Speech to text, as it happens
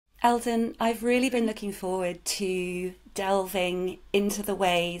Eldin, I've really been looking forward to delving into the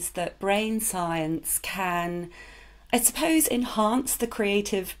ways that brain science can, I suppose, enhance the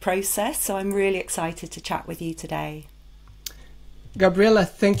creative process. So I'm really excited to chat with you today. Gabriela,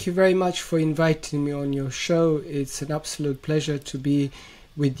 thank you very much for inviting me on your show. It's an absolute pleasure to be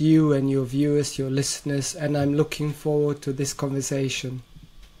with you and your viewers, your listeners, and I'm looking forward to this conversation.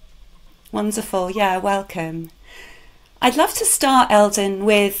 Wonderful. Yeah, welcome. I'd love to start, Eldin,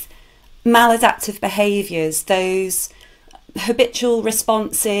 with maladaptive behaviours, those habitual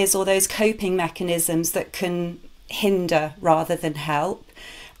responses or those coping mechanisms that can hinder rather than help,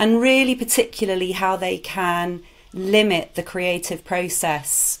 and really particularly how they can limit the creative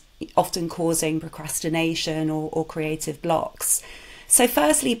process, often causing procrastination or creative blocks. So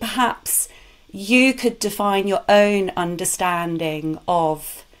firstly, perhaps you could define your own understanding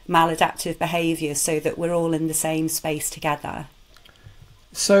of maladaptive behaviour so that we're all in the same space together.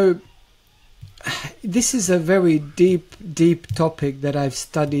 So this is a very deep topic that I've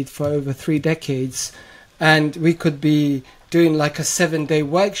studied for over 3 decades, and we could be doing like a 7-day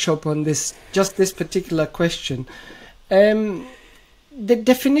workshop on this, just this particular question. The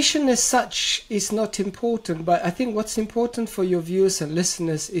definition as such is not important, but I think what's important for your viewers and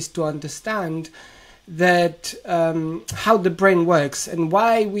listeners is to understand that how the brain works and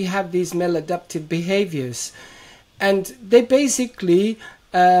why we have these maladaptive behaviors. And they basically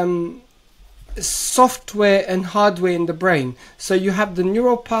software and hardware in the brain. So you have the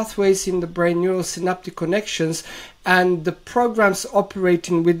neural pathways in the brain, neurosynaptic connections, and the programs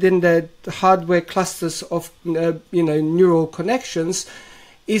operating within the hardware clusters of neural connections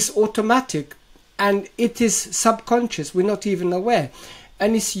is automatic, and it is subconscious. We're not even aware,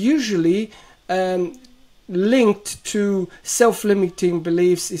 and it's usually linked to self-limiting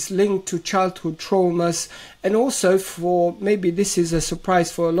beliefs, is linked to childhood traumas, and also, for maybe this is a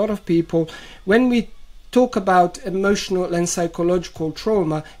surprise for a lot of people, when we talk about emotional and psychological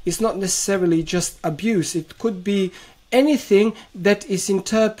trauma, it's not necessarily just abuse. It could be anything that is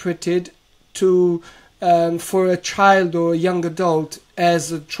interpreted to for a child or a young adult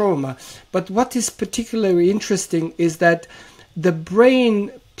as a trauma. But what is particularly interesting is that the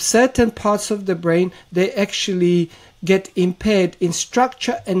brain, certain parts of the brain, they actually get impaired in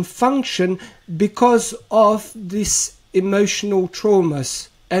structure and function because of these emotional traumas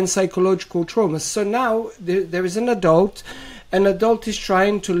and psychological traumas. So now there is an adult is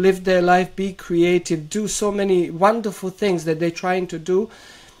trying to live their life, be creative, do so many wonderful things that they're trying to do,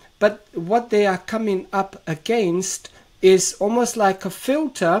 but what they are coming up against is almost like a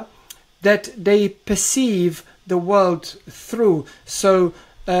filter that they perceive the world through. So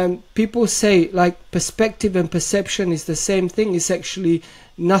people say like perspective and perception is the same thing. It's actually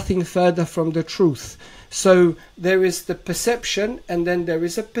nothing further from the truth. So there is the perception and then there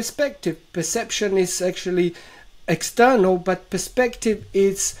is a perspective. Perception is actually external, but perspective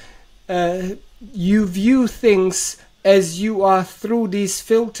is you view things as you are through these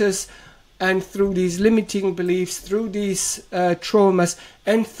filters and through these limiting beliefs, through these traumas,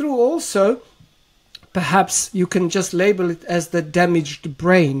 and through also, perhaps you can just label it as the damaged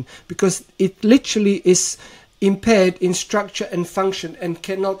brain, because it literally is impaired in structure and function and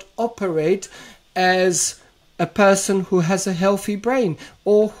cannot operate as a person who has a healthy brain,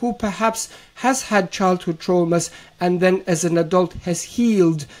 or who perhaps has had childhood traumas and then as an adult has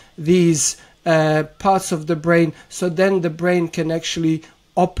healed these parts of the brain, so then the brain can actually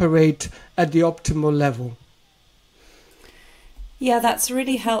operate at the optimal level. Yeah, that's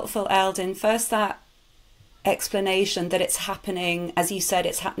really helpful, Eldin. First, that explanation that it's happening, as you said,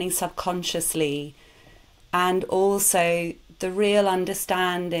 it's happening subconsciously, and also the real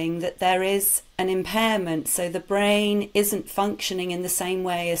understanding that there is an impairment, so the brain isn't functioning in the same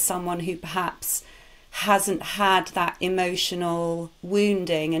way as someone who perhaps hasn't had that emotional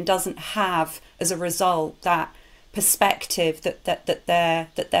wounding and doesn't have, as a result, that perspective that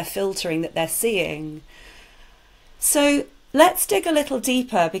they're filtering, that they're seeing. So let's dig a little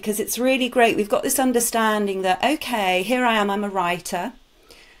deeper, because it's really great. We've got this understanding that, okay, here I am, I'm a writer.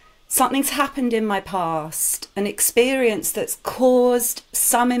 Something's happened in my past, an experience that's caused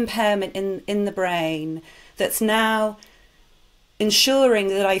some impairment in the brain that's now ensuring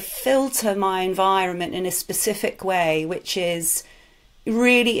that I filter my environment in a specific way, which is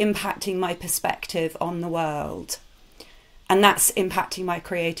really impacting my perspective on the world. And that's impacting my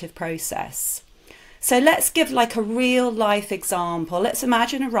creative process. So let's give like a real life example. Let's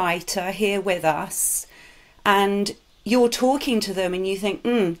imagine a writer here with us, and you're talking to them and you think,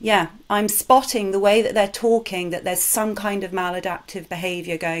 yeah, I'm spotting the way that they're talking, that there's some kind of maladaptive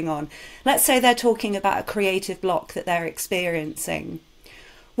behaviour going on. Let's say they're talking about a creative block that they're experiencing.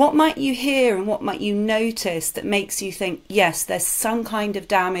 What might you hear and what might you notice that makes you think, yes, there's some kind of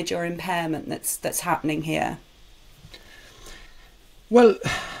damage or impairment that's happening here? Well,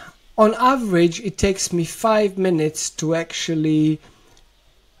 on average, it takes me 5 minutes to actually,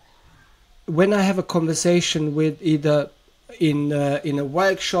 when I have a conversation with either in a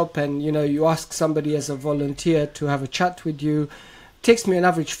workshop, and you ask somebody as a volunteer to have a chat with you, it takes me on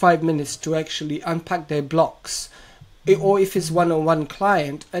average 5 minutes to actually unpack their blocks. Or if it's one-on-one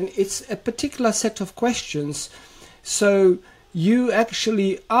client, and it's a particular set of questions. So you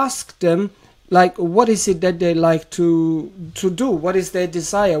actually ask them, like, what is it that they like to do? What is their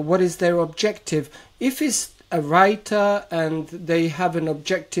desire? What is their objective? If it's a writer and they have an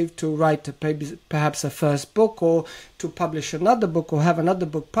objective to write perhaps a first book, or to publish another book, or have another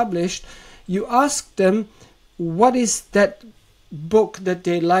book published, you ask them, what is that book that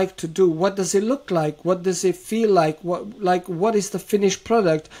they like to do? What does it look like? What does it feel like? What is the finished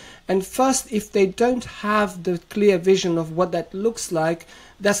product? And first, if they don't have the clear vision of what that looks like,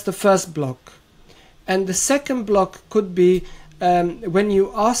 that's the first block. And the second block could be when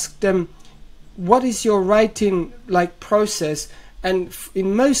you ask them, what is your writing process? And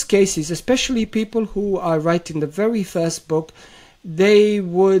in most cases, especially people who are writing the very first book, they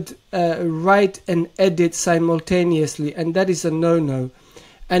would write and edit simultaneously, and that is a no-no.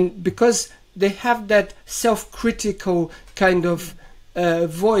 And because they have that self-critical kind of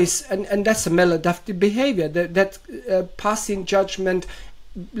voice, and that's a maladaptive behavior, that passing judgment.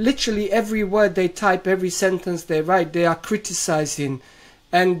 Literally every word they type, every sentence they write, they are criticizing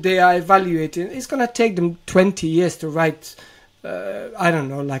and they are evaluating. It's going to take them 20 years to write,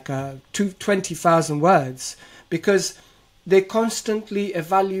 20,000 words, because they're constantly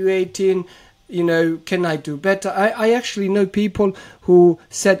evaluating, can I do better? I actually know people who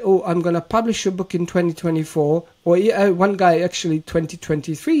said, oh, I'm going to publish a book in 2024. Or one guy actually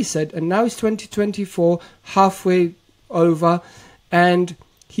 2023 said, and now it's 2024, halfway over. And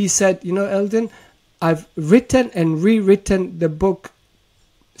he said, Eldin, I've written and rewritten the book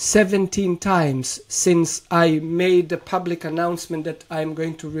 17 times since I made the public announcement that I'm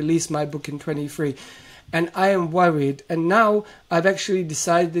going to release my book in 23. And I am worried. And now I've actually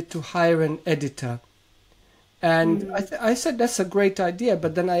decided to hire an editor. And I said, that's a great idea.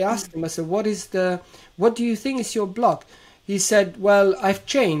 But then I asked him, I said, what do you think is your block? He said, well, I've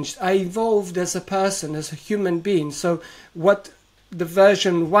changed. I evolved as a person, as a human being. So what the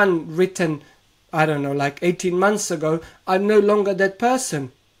version 1 written, 18 months ago, I'm no longer that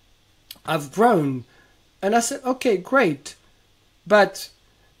person. I've grown. And I said, okay, great. But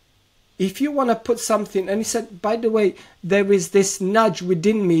if you want to put something, and he said, by the way, there is this nudge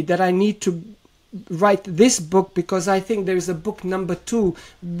within me that I need to write this book because I think there is a book number 2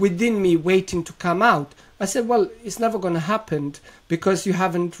 within me waiting to come out. I said, well, it's never going to happen because you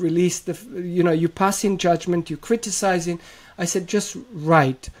haven't released you're passing judgment, you're criticizing. I said, just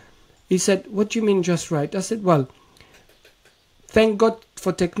write. He said, what do you mean just write? I said, well, thank God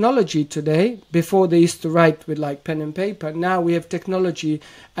for technology today. Before they used to write with pen and paper. Now we have technology,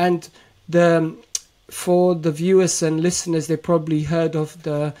 and for the viewers and listeners, they probably heard of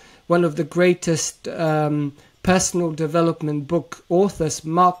one of the greatest personal development book authors,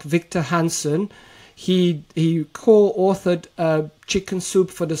 Mark Victor Hansen. He co-authored Chicken Soup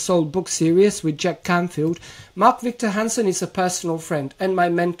for the Soul book series with Jack Canfield. Mark Victor Hansen is a personal friend and my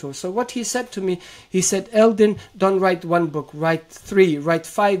mentor. So what he said to me, he said, Eldin, don't write 1 book, write 3, write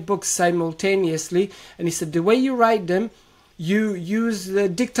 5 books simultaneously. And he said, the way you write them, you use the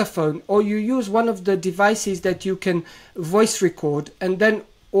dictaphone, or you use one of the devices that you can voice record, and then,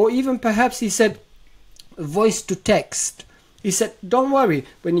 or even perhaps, he said, voice to text. He said, don't worry,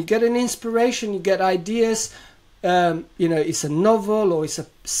 when you get an inspiration, you get ideas, it's a novel or it's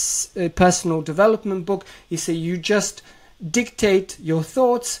a personal development book. He said, you just dictate your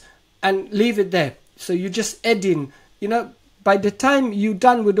thoughts and leave it there. So you just add in, by the time you're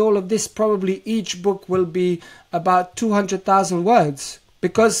done with all of this, probably each book will be about 200,000 words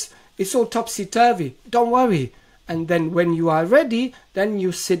because it's all topsy-turvy. Don't worry. And then when you are ready, then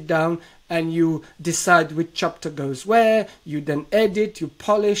you sit down and you decide which chapter goes where, you then edit, you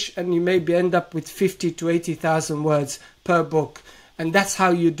polish, and you maybe end up with 50 to 80,000 words per book. And that's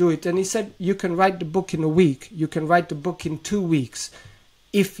how you do it. And he said, you can write the book in a week. You can write the book in 2 weeks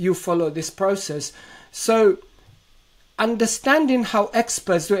if you follow this process. So understanding how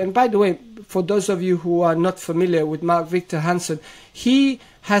experts do it, and by the way, for those of you who are not familiar with Mark Victor Hansen, he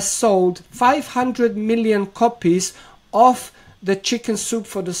has sold 500 million copies of the Chicken Soup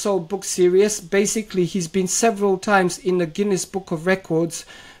for the Soul book series. Basically, he's been several times in the Guinness Book of Records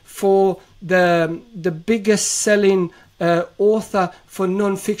for the biggest selling author for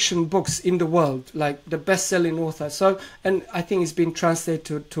non-fiction books in the world, like the best-selling author. So, and I think it's been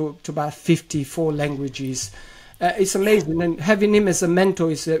translated to about 54 languages. It's amazing, and having him as a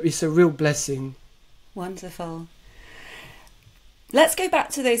mentor is a real blessing. Wonderful. Let's go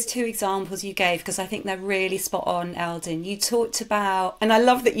back to those two examples you gave, because I think they're really spot on, Eldin. You talked about, and I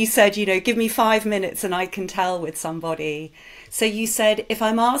love that you said, you know, give me 5 minutes and I can tell with somebody. So you said, if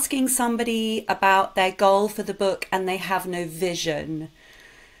I'm asking somebody about their goal for the book and they have no vision.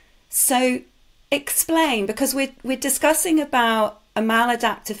 So explain, because we're discussing about a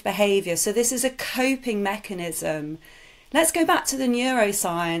maladaptive behavior. So this is a coping mechanism. Let's go back to the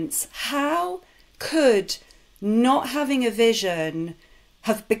neuroscience. How could not having a vision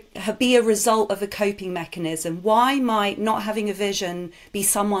be a result of a coping mechanism? Why might not having a vision be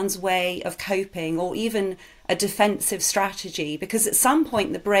someone's way of coping, or even a defensive strategy? Because at some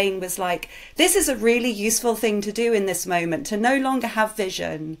point the brain was like, this is a really useful thing to do in this moment, to no longer have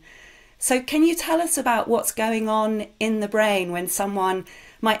vision. So can you tell us about what's going on in the brain when someone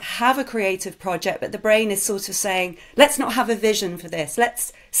might have a creative project, but the brain is sort of saying, let's not have a vision for this,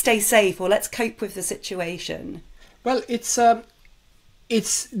 let's stay safe, or let's cope with the situation? Well, it's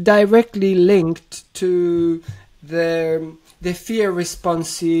directly linked to their fear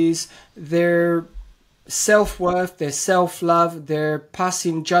responses, their self-worth, their self-love, their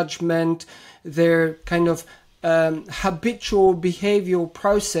passing judgment, their kind of habitual behavioral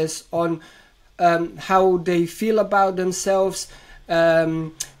process on how they feel about themselves,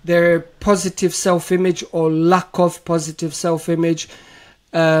 their positive self-image or lack of positive self-image.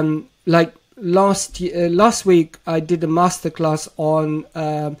 Like last week, I did a masterclass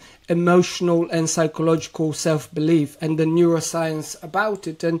on emotional and psychological self-belief and the neuroscience about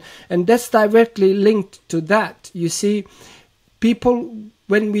it, and that's directly linked to that. You see, people,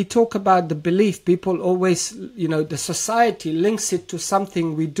 when we talk about the belief, people always, you know, the society links it to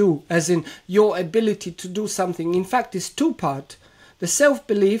something we do, as in your ability to do something. In fact, it's two-part. The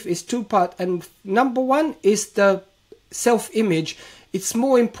self-belief is two-part, and number one is the self-image. It's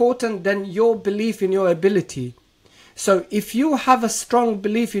more important than your belief in your ability. So if you have a strong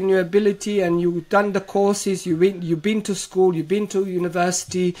belief in your ability and you've done the courses, you've been to school, you've been to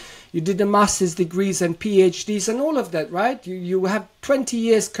university, you did the master's degrees and PhDs and all of that, right? You have 20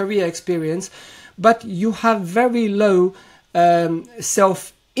 years career experience, but you have very low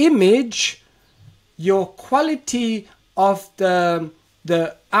self-image. Your quality of the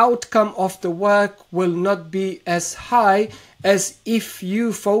outcome of the work will not be as high as if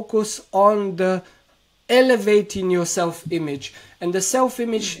you focus on the elevating your self-image. And the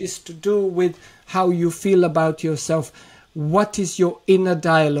self-image is to do with how you feel about yourself. What is your inner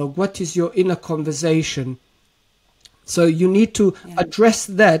dialogue? What is your inner conversation? So you need to address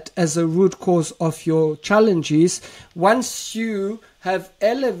that as a root cause of your challenges. Once you have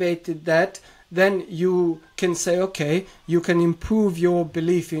elevated that, then you can say, okay, you can improve your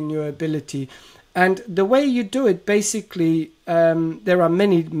belief in your ability. And the way you do it, basically, there are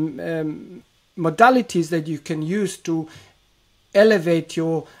many modalities that you can use to elevate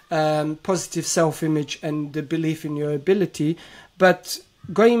your positive self-image and the belief in your ability. But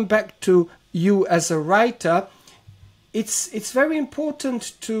going back to you as a writer, it's very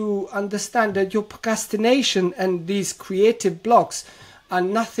important to understand that your procrastination and these creative blocks are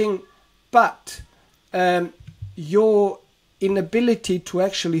nothing but your inability to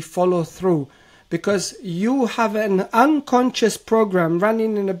actually follow through, because you have an unconscious program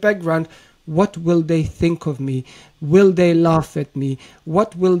running in the background. What will they think of me? Will they laugh at me?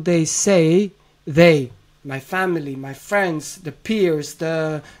 What will they say? They, my family, my friends, the peers,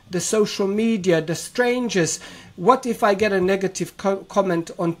 the social media, the strangers. What if I get a negative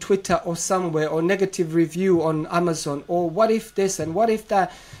comment on Twitter or somewhere, or negative review on Amazon, or what if this and what if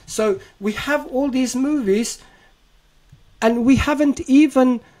that? So we have all these movies, and we haven't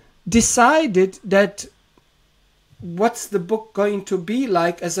even decided that what's the book going to be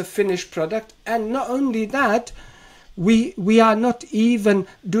like as a finished product. And not only that, we are not even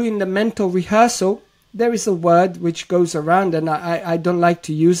doing the mental rehearsal. There is a word which goes around, and I don't like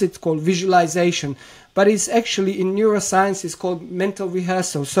to use it. It's called visualization, but it's actually in neuroscience it's called mental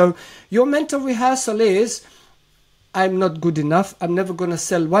rehearsal. So your mental rehearsal is, I'm not good enough, I'm never going to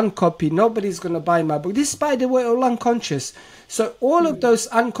sell one copy, nobody's going to buy my book. This is, by the way, all unconscious. So all of those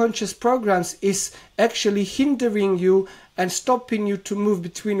unconscious programs is actually hindering you and stopping you to move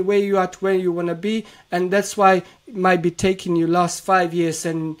between where you are to where you want to be. And that's why it might be taking you last 5 years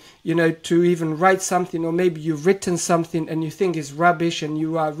and, you know, to even write something, or maybe you've written something and you think it's rubbish and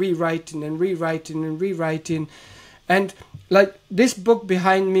you are rewriting and rewriting and rewriting. And like this book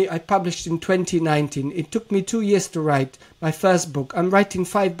behind me, I published in 2019. It took me 2 years to write my first book. I'm writing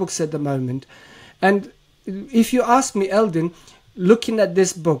 5 books at the moment. And if you ask me, Eldin, looking at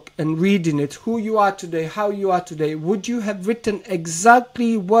this book and reading it, who you are today, how you are today, would you have written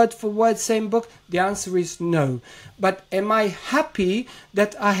exactly word for word same book? The answer is no. But am I happy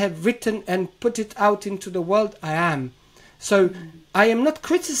that I have written and put it out into the world? I am. So I am not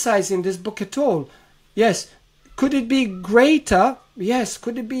criticizing this book at all. Yes. Could it be greater? Yes.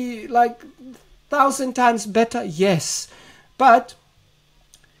 Could it be like 1,000 times better? Yes. But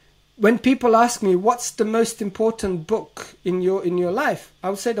when people ask me what's the most important book in your life, I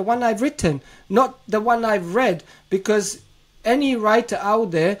would say the one I've written, not the one I've read, because any writer out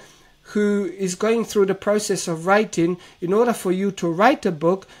there who is going through the process of writing, in order for you to write a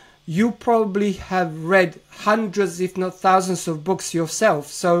book, you probably have read hundreds, if not thousands of books yourself.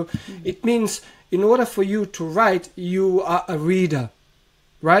 So it means in order for you to write, you are a reader,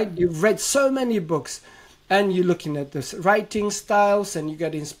 right? You've read so many books. And you're looking at this writing styles, and you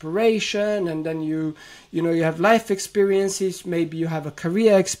get inspiration, and then you have life experiences, maybe you have a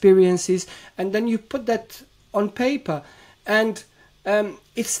career experiences, and then you put that on paper. And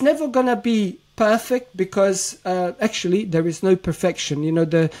it's never gonna be perfect, because actually there is no perfection. You know,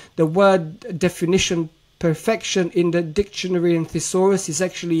 the word definition perfection in the dictionary and thesaurus is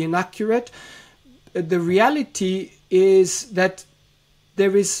actually inaccurate. The reality is that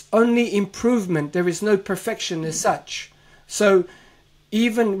there is only improvement. There is no perfection as such. So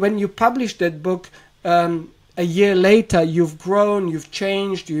even when you publish that book, a year later, you've grown, you've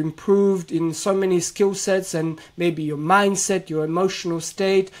changed, you improved in so many skill sets, and maybe your mindset, your emotional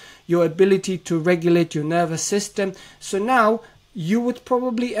state, your ability to regulate your nervous system. So now you would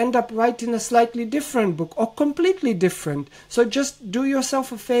probably end up writing a slightly different book, or completely different. So just do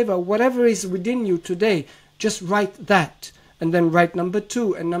yourself a favor. Whatever is within you today, just write that. And then write number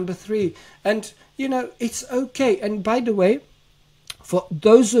 2 and number 3. And, it's okay. And by the way, for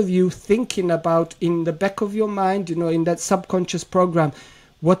those of you thinking about in the back of your mind, in that subconscious program,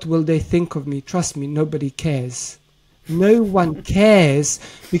 what will they think of me? Trust me, nobody cares. No one cares,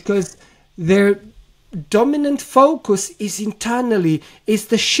 because their dominant focus is internally. It's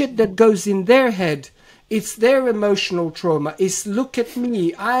the shit that goes in their head. It's their emotional trauma. It's look at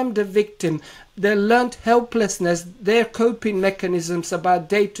me, I'm the victim. Their learned helplessness, their coping mechanisms about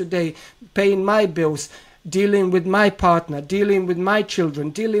day to day, paying my bills, dealing with my partner, dealing with my children,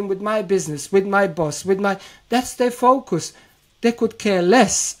 dealing with my business, with my boss, that's their focus. They could care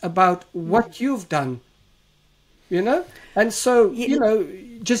less about what you've done, And so,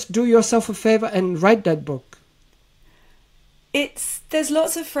 just do yourself a favor and write that book. There's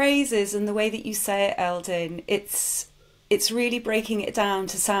lots of phrases, and the way that you say it, Eldin, it's really breaking it down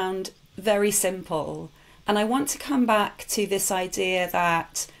to sound very simple. And I want to come back to this idea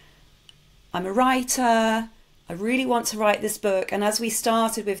that I'm a writer, I really want to write this book, and as we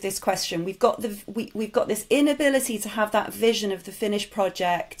started with this question, we've got this inability to have that vision of the finished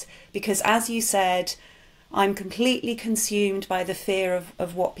project, because as you said, I'm completely consumed by the fear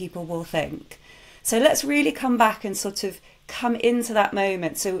of what people will think. So let's really come back and sort of come into that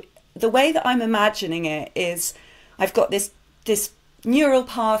moment. So the way that I'm imagining it is I've got this neural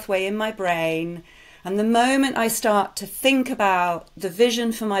pathway in my brain, and the moment I start to think about the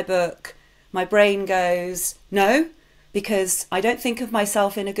vision for my book, my brain goes, no, because I don't think of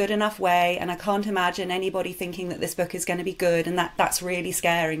myself in a good enough way, and I can't imagine anybody thinking that this book is going to be good, and that's really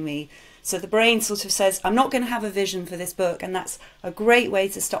scaring me. So the brain sort of says, I'm not going to have a vision for this book, and that's a great way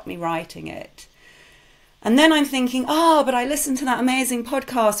to stop me writing it. And then I'm thinking, but I listened to that amazing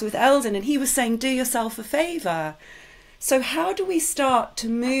podcast with Eldin, and he was saying, do yourself a favor. So how do we start to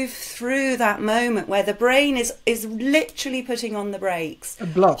move through that moment where the brain is literally putting on the brakes,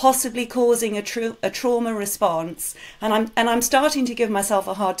 possibly causing a trauma response? And I'm starting to give myself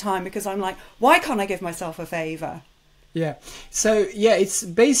a hard time, because I'm like, why can't I give myself a favor? Yeah. So it's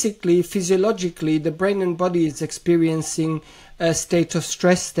basically physiologically the brain and body is experiencing a state of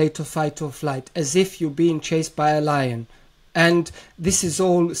stress, state of fight or flight, as if you're being chased by a lion. And this is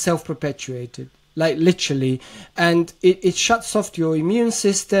all self-perpetuated, like literally. And it shuts off your immune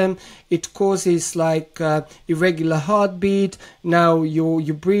system. It causes irregular heartbeat. Now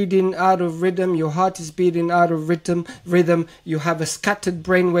you're breathing out of rhythm. Your heart is beating out of rhythm. You have a scattered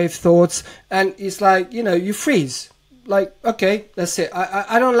brainwave thoughts. And it's like, you freeze. Like, okay, that's it.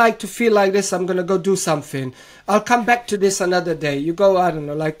 I don't like to feel like this. I'm going to go do something. I'll come back to this another day. You go, I don't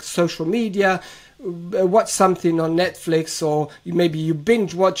know, like social media, watch something on Netflix, or maybe you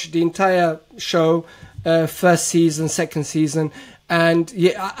binge watch the entire show, first season, second season, And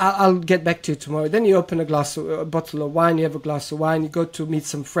yeah, I'll get back to you tomorrow. Then you open a bottle of wine, you have a glass of wine, you go to meet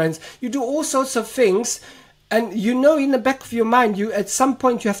some friends, you do all sorts of things, and you know in the back of your mind, you at some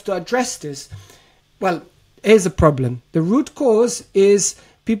point you have to address this. Well, here's a problem. The root cause is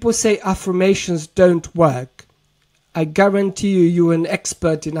people say affirmations don't work. I guarantee you, you're an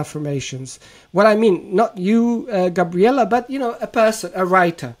expert in affirmations. What I mean, not you, Gabriela, but a person, a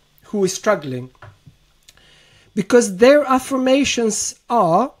writer who is struggling. Because their affirmations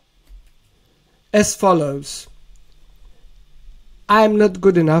are as follows. I'm not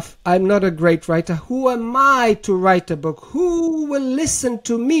good enough. I'm not a great writer. Who am I to write a book? Who will listen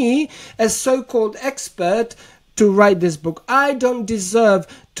to me as so-called expert to write this book? I don't deserve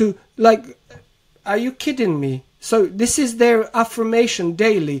to, are you kidding me? So this is their affirmation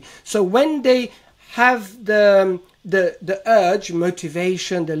daily. So when they have the urge,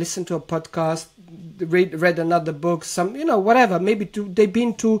 motivation, they listen to a podcast, read another book, whatever. Maybe they've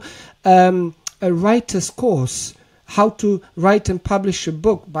been to a writer's course, how to write and publish a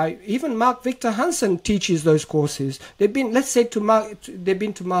book. By even Mark Victor Hansen teaches those courses. They've been, let's say, they've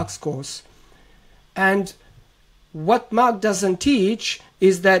been to Mark's course, and what Mark doesn't teach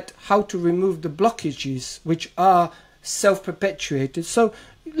is that how to remove the blockages which are self-perpetuated. So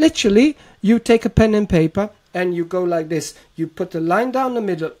literally, you take a pen and paper and you go like this. You put a line down the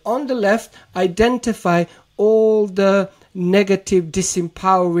middle. On the left, identify all the negative,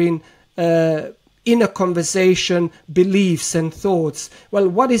 disempowering, inner conversation, beliefs and thoughts. Well,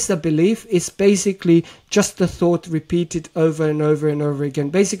 what is the belief? It's basically just the thought repeated over and over and over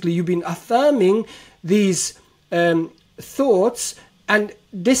again. Basically, you've been affirming these thoughts, and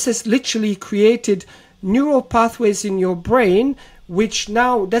this has literally created neural pathways in your brain, which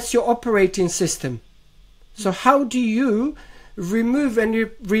now, that's your operating system. So how do you remove and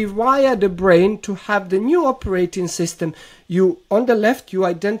rewire the brain to have the new operating system? On the left, you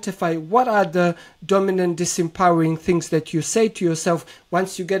identify what are the dominant disempowering things that you say to yourself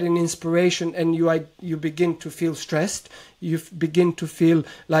once you get an inspiration and you begin to feel stressed. You begin to feel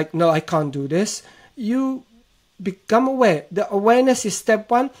like, no, I can't do this. You become aware. The awareness is step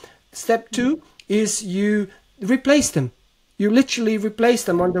one. Step two is you replace them. You literally replace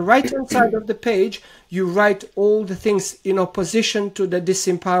them. On the right-hand side of the page, you write all the things in opposition to the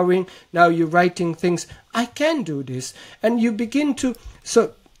disempowering. Now you're writing things, I can do this. And you begin to,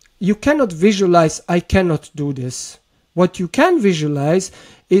 so you cannot visualize, I cannot do this. What you can visualize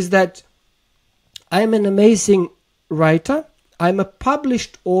is that I'm an amazing writer. I'm a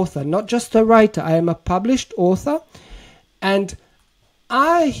published author, not just a writer. I am a published author, and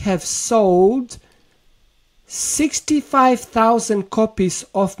I have sold 65,000 copies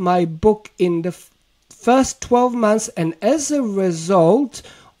of my book in the first 12 months. And as a result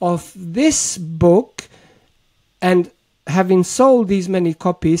of this book and having sold these many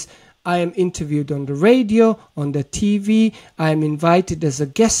copies, I am interviewed on the radio, on the TV. I am invited as a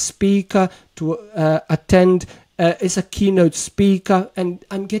guest speaker to attend as a keynote speaker, and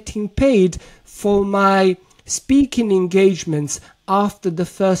I'm getting paid for my speaking engagements after the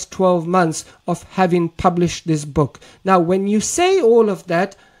first 12 months of having published this book. Now, when you say all of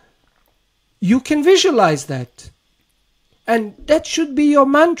that, you can visualize that. And that should be your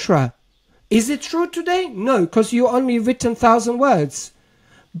mantra. Is it true today? No, because you only written 1,000 words.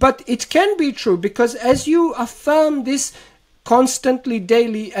 But it can be true, because as you affirm this constantly,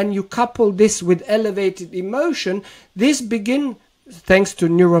 daily, and you couple this with elevated emotion, this begins, thanks to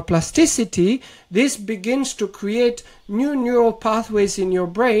neuroplasticity, this begins to create new neural pathways in your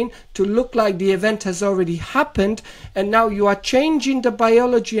brain to look like the event has already happened, and now you are changing the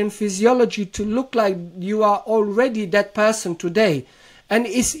biology and physiology to look like you are already that person today. And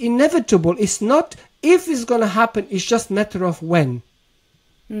it's inevitable. It's not if it's going to happen, it's just a matter of when.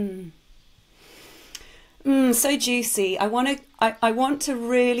 So juicy. I want to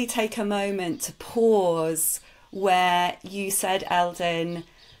really take a moment to pause where you said, Eldin,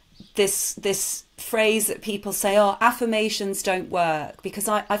 this phrase that people say, oh, affirmations don't work, because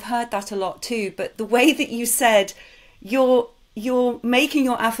I've heard that a lot too. But the way that you said you're making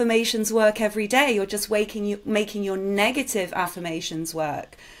your affirmations work every day, you're just making your negative affirmations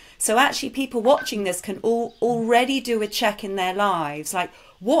work. So actually people watching this can already do a check in their lives, like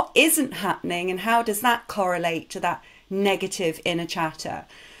what isn't happening and how does that correlate to that negative inner chatter.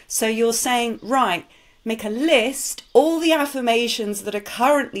 So you're saying, right, make a list, all the affirmations that are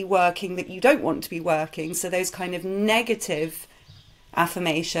currently working that you don't want to be working, so those kind of negative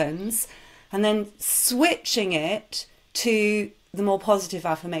affirmations, and then switching it to the more positive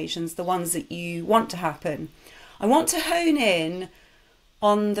affirmations, the ones that you want to happen. I want to hone in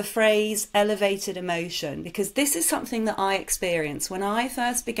on the phrase elevated emotion, because this is something that I experienced when I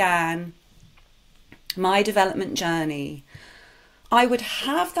first began my development journey. I would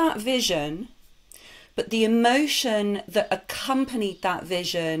have that vision, but the emotion that accompanied that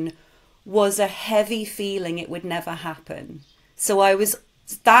vision was a heavy feeling it would never happen. So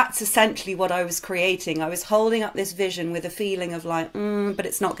that's essentially what I was creating. I was holding up this vision with a feeling of like, but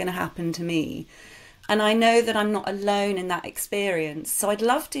it's not going to happen to me. And I know that I'm not alone in that experience. So I'd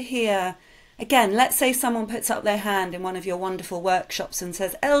love to hear, again, let's say someone puts up their hand in one of your wonderful workshops and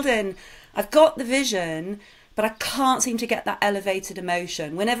says, Eldin, I've got the vision, but I can't seem to get that elevated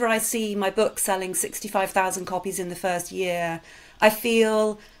emotion. Whenever I see my book selling 65,000 copies in the first year, I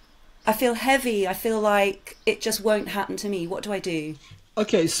feel heavy. I feel like it just won't happen to me. What do I do?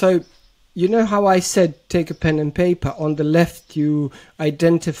 Okay, so you know how I said take a pen and paper. On the left you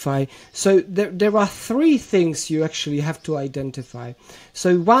identify. So there are three things you actually have to identify.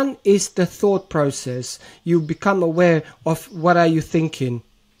 So one is the thought process. You become aware of what are you thinking.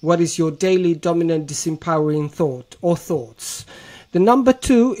 What is your daily dominant disempowering thought or thoughts. The number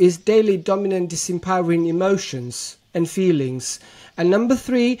two is daily dominant disempowering emotions and feelings. And number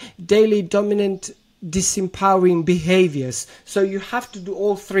three, daily dominant disempowering behaviors. So you have to do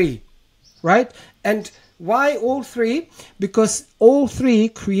all three, right? And why all three? Because all three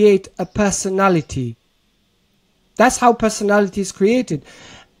create a personality. That's how personality is created.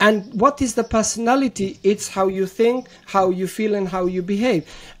 And what is the personality? It's how you think, how you feel, and how you behave.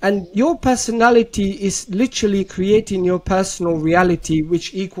 And your personality is literally creating your personal reality,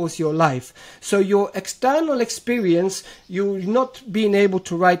 which equals your life. So your external experience, you not being able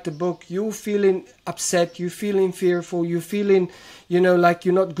to write the book, you feeling upset, you feeling fearful, you feeling, like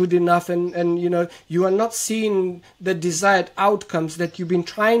you're not good enough, and you are not seeing the desired outcomes that you've been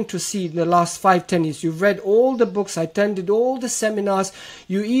trying to see in the last 5-10 years. You've read all the books, attended all the seminars,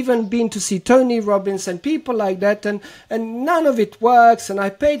 you even been to see Tony Robbins and people like that, and none of it works, and I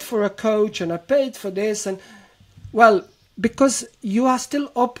paid for a coach and I paid for this, and well, because you are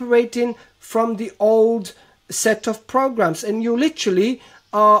still operating from the old set of programs, and you literally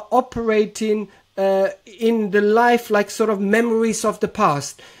are operating in the life like sort of memories of the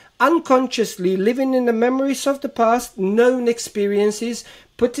past, unconsciously living in the memories of the past, known experiences,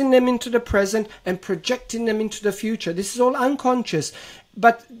 putting them into the present and projecting them into the future. This is all unconscious,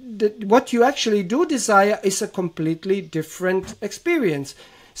 but what you actually do desire is a completely different experience.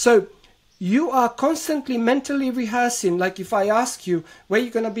 So you are constantly mentally rehearsing. Like if I ask you where you're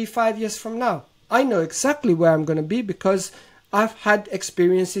going to be 5 years from now, I know exactly where I'm going to be because I've had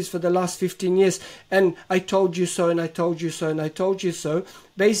experiences for the last 15 years, and I told you so, and I told you so, and I told you so,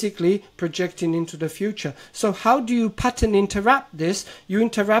 basically projecting into the future. So how do you pattern interrupt this? You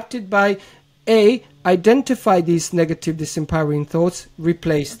interrupt it by A, identify these negative disempowering thoughts,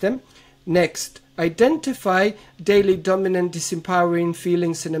 replace them. Next, identify daily dominant disempowering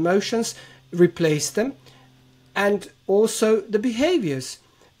feelings and emotions, replace them. And also the behaviors.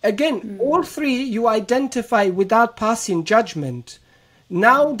 Again, all three you identify without passing judgment.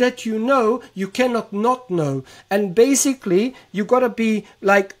 Now that you know, you cannot not know. And basically, you got to be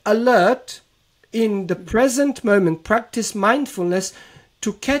like alert in the present moment. Practice mindfulness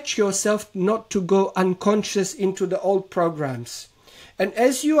to catch yourself not to go unconscious into the old programs. And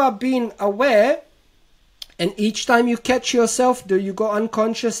as you are being aware, and each time you catch yourself, you go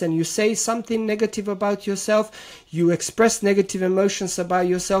unconscious and you say something negative about yourself, you express negative emotions about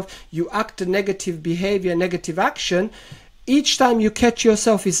yourself, you act a negative behavior, negative action, each time you catch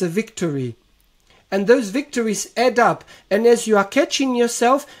yourself is a victory. And those victories add up. And as you are catching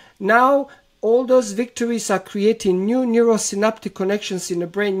yourself, now all those victories are creating new neurosynaptic connections in the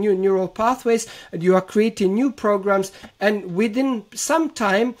brain, new neural pathways, and you are creating new programs, and within some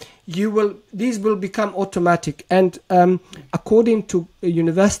time these will become automatic. And according to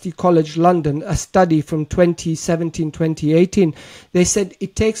University College London, a study from 2017-2018, they said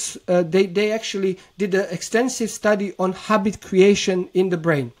it takes they actually did an extensive study on habit creation in the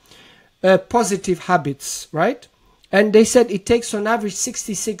brain, positive habits, right? And they said it takes on average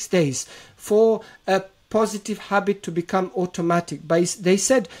 66 days for a positive habit to become automatic. But they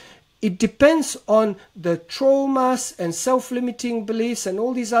said it depends on the traumas and self-limiting beliefs and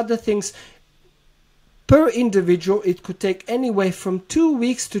all these other things. Per individual, it could take anywhere from 2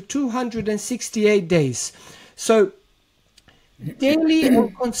 weeks to 268 days. So daily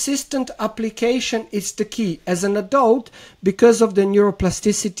and consistent application is the key. As an adult, because of the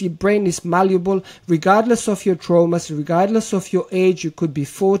neuroplasticity, brain is malleable regardless of your traumas, regardless of your age. You could be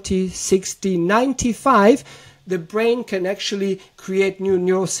 40, 60, 95. The brain can actually create new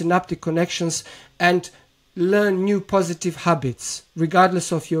neurosynaptic connections, and learn new positive habits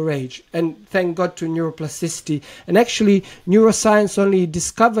regardless of your age, and thank God to neuroplasticity. And actually neuroscience only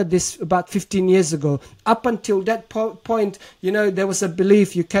discovered this about 15 years ago. Up until that point, you know, there was a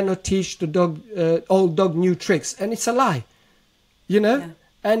belief you cannot teach the dog old dog new tricks, and it's a lie, you know.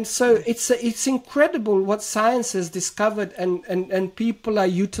 And so it's incredible what science has discovered, and people are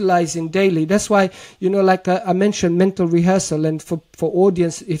utilizing daily. That's why, you know, like I mentioned mental rehearsal, and for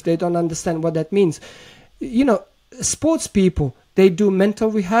audience, if they don't understand what that means, you know, sports people, they do mental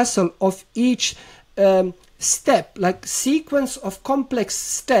rehearsal of each step, like sequence of complex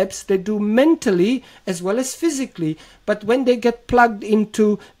steps they do mentally as well as physically. But when they get plugged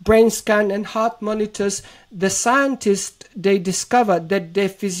into brain scan and heart monitors, the scientists, they discover that their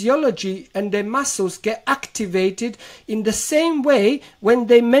physiology and their muscles get activated in the same way when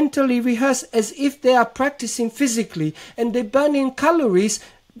they mentally rehearse as if they are practicing physically, and they burn in calories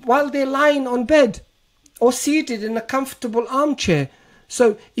while they're lying on bed or seated in a comfortable armchair.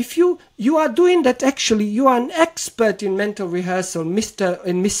 So if you are doing that, actually you are an expert in mental rehearsal, Mr.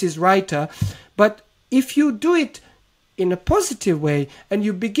 and Mrs. Writer. But if you do it in a positive way, and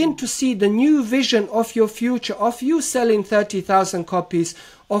you begin to see the new vision of your future, of you selling 30,000 copies,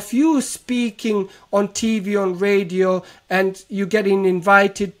 of you speaking on TV, on radio, and you getting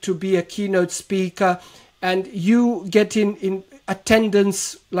invited to be a keynote speaker, and you getting in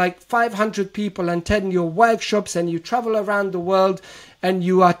attendance, like 500 people attend your workshops, and you travel around the world and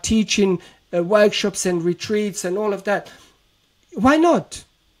you are teaching workshops and retreats and all of that. Why not?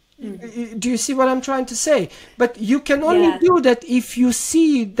 Do you see what I'm trying to say? But you can only do that if you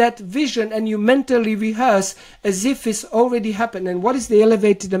see that vision and you mentally rehearse as if it's already happened. And what is the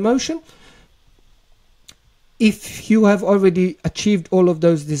elevated emotion? If you have already achieved all of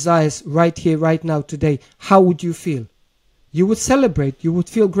those desires right here, right now, today, how would you feel? You would celebrate. You would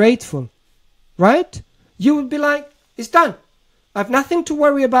feel grateful, right? You would be like, it's done. I have nothing to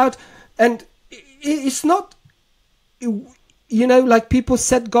worry about. And it's not, you know, like people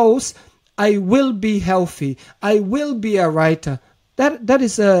set goals. I will be healthy. I will be a writer. That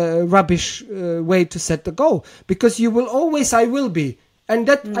is a rubbish way to set the goal, because you will always, I will be. And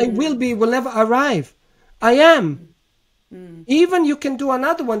that I will be will never arrive. I am. Even you can do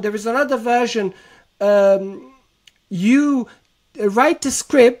another one. There is another version. You write a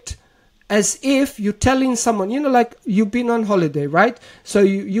script as if you're telling someone, you know, like you've been on holiday, right? So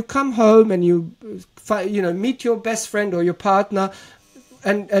you come home and you meet your best friend or your partner,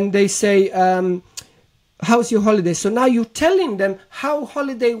 and they say, how's your holiday? So now you're telling them how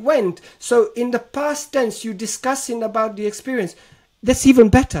holiday went. So in the past tense, you're discussing about the experience. That's even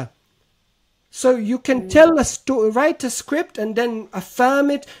better. So you can tell a story, write a script, and then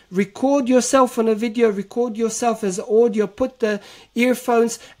affirm it, record yourself on a video, record yourself as audio, put the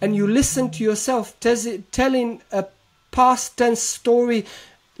earphones, and you listen to yourself telling a past tense story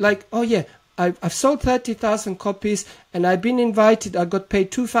like, oh yeah, I've sold 30,000 copies, and I've been invited, I got paid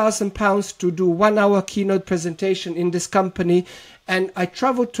 £2,000 to do 1 hour keynote presentation in this company. And I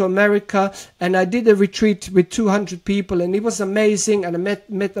traveled to America, and I did a retreat with 200 people, and it was amazing, and I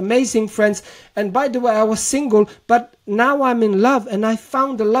met amazing friends. And by the way, I was single, but now I'm in love, and I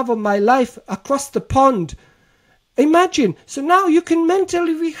found the love of my life across the pond. Imagine. So now you can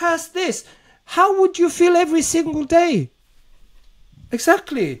mentally rehearse this. How would you feel every single day?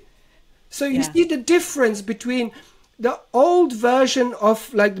 Exactly. So you see the difference between the old version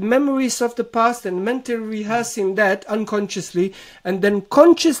of like memories of the past and mentally rehearsing that unconsciously, and then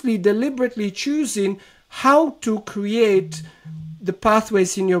consciously, deliberately choosing how to create the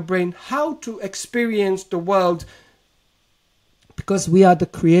pathways in your brain, how to experience the world, because we are the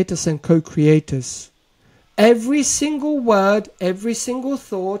creators and co-creators. Every single word, every single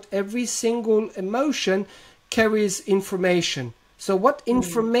thought, every single emotion carries information. So what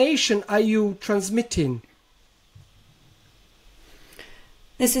information are you transmitting?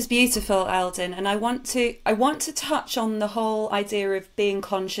 This is beautiful, Eldin, and I want to touch on the whole idea of being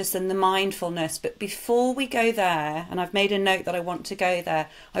conscious and the mindfulness. But before we go there, and I've made a note that I want to go there,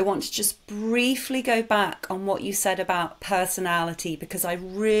 I want to just briefly go back on what you said about personality, because I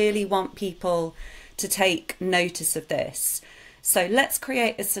really want people to take notice of this. So let's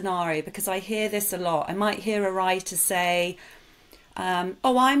create a scenario, because I hear this a lot. I might hear a writer say,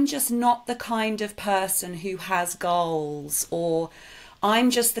 oh, I'm just not the kind of person who has goals, or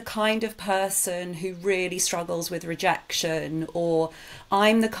I'm just the kind of person who really struggles with rejection, or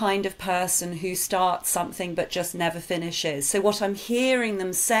I'm the kind of person who starts something but just never finishes. So what I'm hearing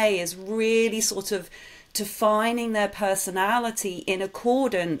them say is really sort of defining their personality in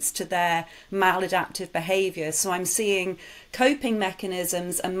accordance to their maladaptive behavior. So I'm seeing coping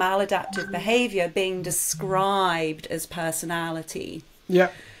mechanisms and maladaptive behavior being described as personality. Yeah.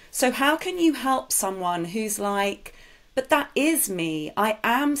 So how can you help someone who's like, but that is me. I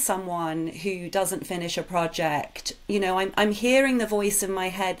am someone who doesn't finish a project. You know, I'm hearing the voice in my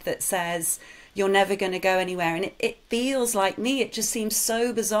head that says, you're never going to go anywhere. And it feels like me. It just seems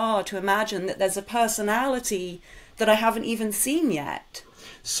so bizarre to imagine that there's a personality that I haven't even seen yet.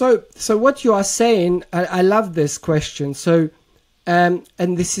 So what you are saying, I love this question. So, and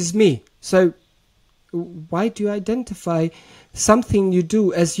this is me. So why do you identify something you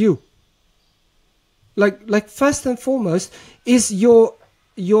do as you? Like first and foremost, is your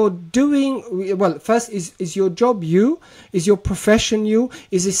doing, well, first is your job you? Is your profession you?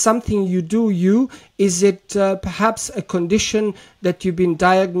 Is it something you do you? Is it perhaps a condition that you've been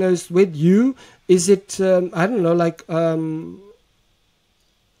diagnosed with you? Is it, I don't know, like I'm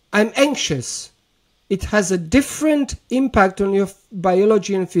anxious. It has a different impact on your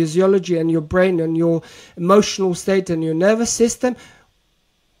biology and physiology and your brain and your emotional state and your nervous system.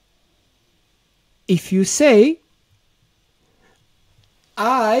 If you say,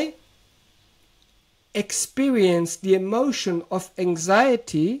 I experience the emotion of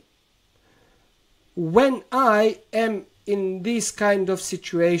anxiety when I am in these kind of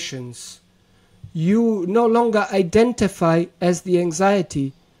situations, you no longer identify as the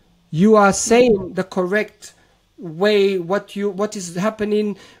anxiety. You are saying the correct way what is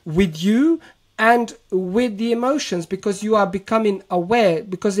happening with you and with the emotions, because you are becoming aware,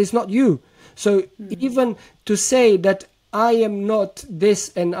 because it's not you. So even to say that I am not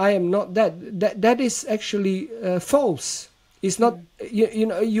this and I am not that is actually false. It's not, you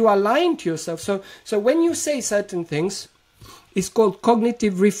know, you are lying to yourself. So when you say certain things, it's called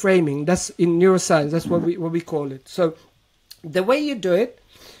cognitive reframing. That's in neuroscience. That's what we call it. So the way you do it,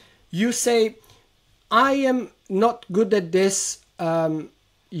 you say, I am not good at this.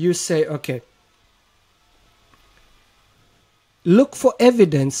 You say, okay, look for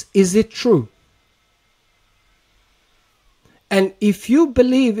evidence. Is it true? And if you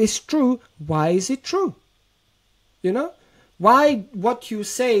believe it's true, why is it true? You know, why what you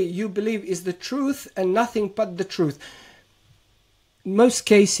say you believe is the truth and nothing but the truth? In most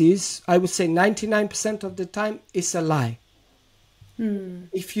cases, I would say 99% of the time, it's a lie.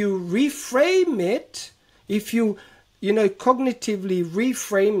 If you reframe it, if you cognitively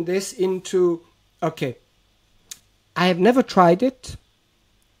reframe this into, okay, I have never tried it,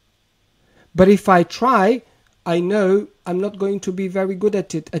 but if I try, I know I'm not going to be very good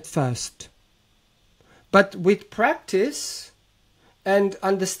at it at first. But with practice and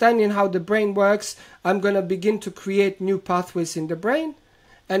understanding how the brain works, I'm going to begin to create new pathways in the brain.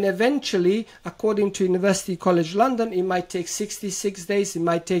 And eventually, according to University College London, it might take 66 days, it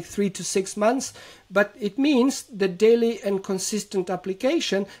might take 3 to 6 months, but it means the daily and consistent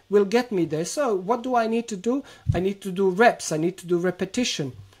application will get me there. So what do I need to do? I need to do reps, I need to do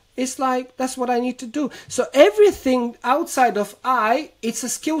repetition. It's like, that's what I need to do. So everything outside of it's a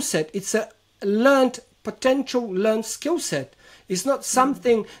skill set. It's a potential learned skill set. It's not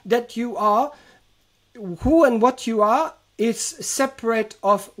something that you are, who and what you are, it's separate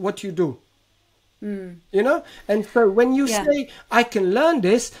of what you do. You know? And so when you say, I can learn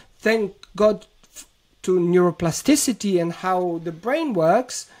this, thank God to neuroplasticity and how the brain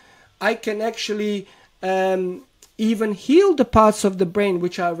works, I can actually even heal the parts of the brain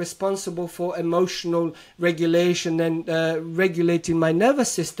which are responsible for emotional regulation and regulating my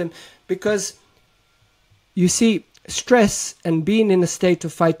nervous system. Because you see, stress and being in a state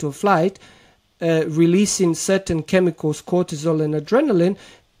of fight or flight, releasing certain chemicals, cortisol and adrenaline,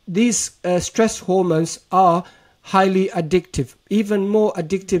 these stress hormones are highly addictive, even more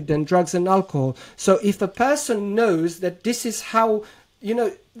addictive than drugs and alcohol. So if a person knows that this is how,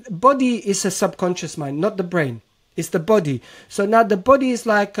 body is a subconscious mind, not the brain. It's the body. So now the body is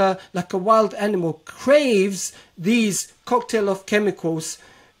like a wild animal, craves these cocktail of chemicals.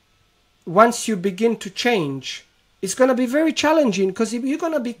 Once you begin to change, it's going to be very challenging, because if you're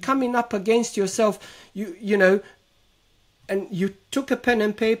going to be coming up against yourself, and you took a pen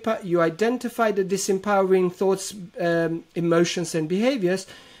and paper, you identified the disempowering thoughts, emotions and behaviors,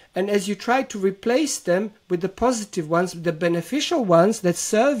 and as you try to replace them with the positive ones, the beneficial ones that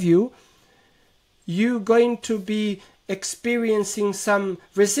serve you, you're going to be experiencing some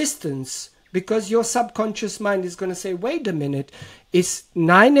resistance, because your subconscious mind is going to say, wait a minute, it's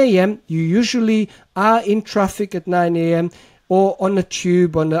 9 a.m. You usually are in traffic at 9 a.m. or on a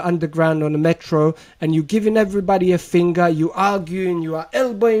tube, on the underground, on a metro, and you're giving everybody a finger, you arguing, you are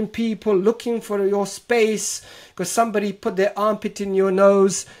elbowing people, looking for your space because somebody put their armpit in your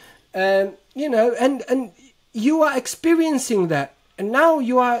nose, and you are experiencing that. And now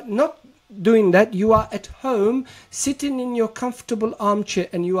you are not doing that. You are at home, sitting in your comfortable armchair,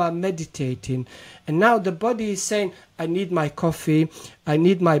 and you are meditating. And now the body is saying, I need my coffee, I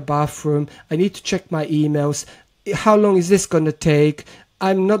need my bathroom, I need to check my emails. How long is this going to take?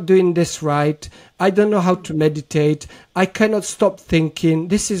 I'm not doing this right. I don't know how to meditate. I cannot stop thinking.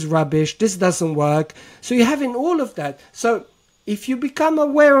 This is rubbish. This doesn't work. So you're having all of that. So if you become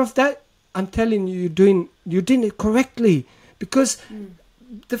aware of that, I'm telling you, you're doing it correctly. Because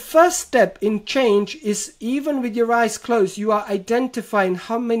the first step in change is, even with your eyes closed, you are identifying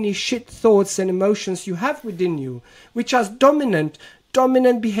how many shit thoughts and emotions you have within you, which are dominant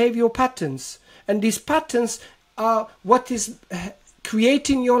behavioral patterns. And these patterns are what is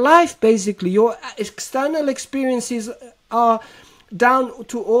creating your life, basically. Your external experiences are down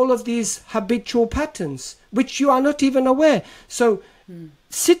to all of these habitual patterns, which you are not even aware. So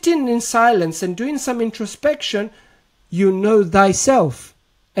sitting in silence and doing some introspection, you know thyself.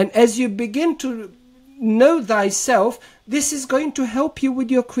 And as you begin to know thyself, this is going to help you with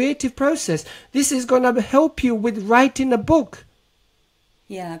your creative process. This is going to help you with writing a book.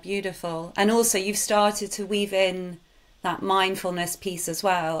 Yeah, beautiful. And also you've started to weave in that mindfulness piece as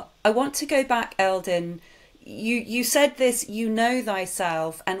well. I want to go back, Eldin. You said this, you know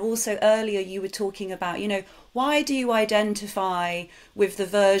thyself, and also earlier you were talking about, why do you identify with the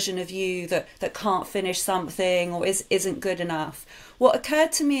version of you that can't finish something or isn't good enough? What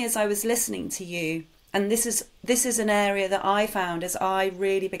occurred to me as I was listening to you, and this is an area that I found as I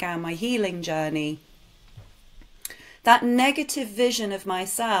really began my healing journey, that negative vision of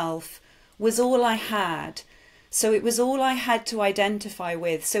myself was all I had. So it was all I had to identify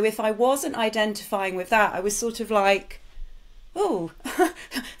with. So if I wasn't identifying with that, I was sort of like, oh,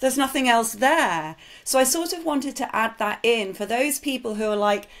 there's nothing else there. So I sort of wanted to add that in for those people who are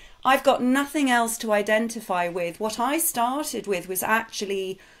like, I've got nothing else to identify with. What I started with was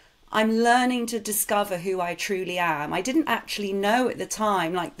actually, I'm learning to discover who I truly am. I didn't actually know at the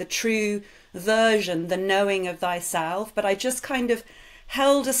time, like the true version, the knowing of thyself, but I just kind of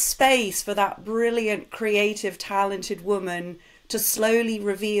held a space for that brilliant, creative, talented woman to slowly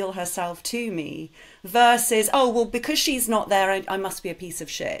reveal herself to me, versus, oh, well, because she's not there, I must be a piece of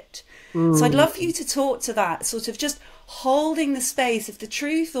shit. So I'd love for you to talk to that, sort of just holding the space. If the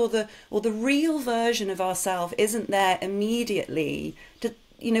truth or the real version of ourselves isn't there immediately,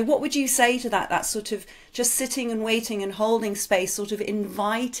 what would you say to that? That sort of just sitting and waiting and holding space, sort of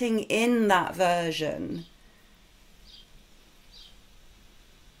inviting in that version.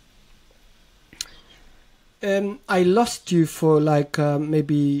 I lost you for like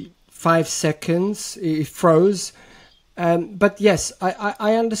maybe 5 seconds. It froze. But yes,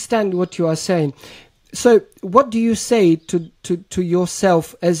 I understand what you are saying. So what do you say to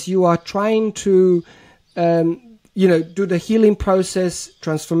yourself as you are trying to, do the healing process,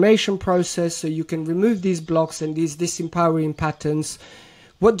 transformation process, so you can remove these blocks and these disempowering patterns?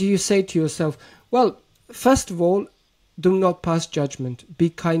 What do you say to yourself? Well, first of all, do not pass judgment.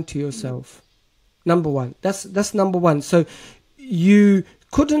 Be kind to yourself. Number one. That's number one. So you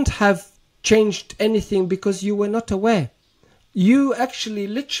couldn't have changed anything because you were not aware. You actually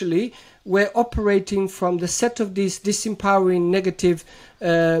literally were operating from the set of these disempowering negative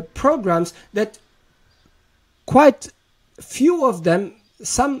programs that quite few of them,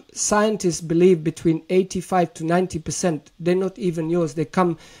 some scientists believe between 85 to 90%, they're not even yours. They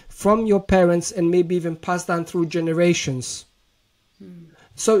come from your parents and maybe even passed down through generations.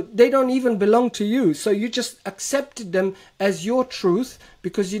 So they don't even belong to you. So you just accepted them as your truth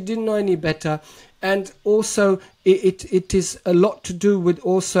because you didn't know any better. And also it is a lot to do with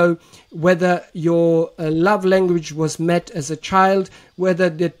also whether your love language was met as a child, whether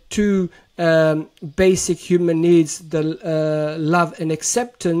the two basic human needs, the love and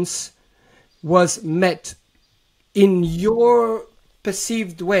acceptance, was met in your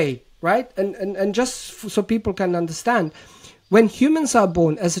perceived way, right? And just so people can understand, when humans are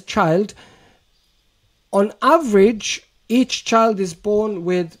born as a child, on average, each child is born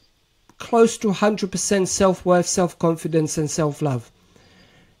with close to 100% self-worth, self-confidence and self-love.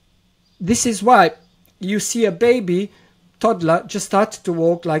 This is why you see a baby, toddler, just started to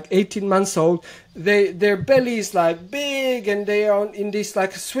walk, like 18 months old. Their belly is like big and they are in these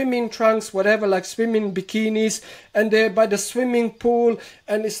like swimming trunks, whatever, like swimming bikinis, and they're by the swimming pool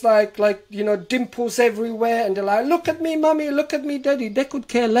and it's like dimples everywhere, and they're like, look at me mommy, look at me daddy. They could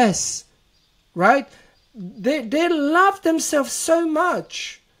care less, right? they love themselves so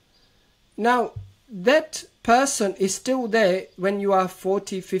much. Now, that person is still there when you are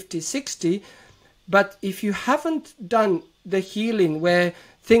 40, 50, 60, but if you haven't done the healing where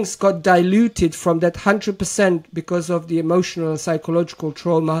things got diluted from that 100% because of the emotional and psychological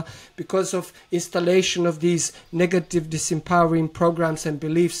trauma, because of installation of these negative disempowering programs and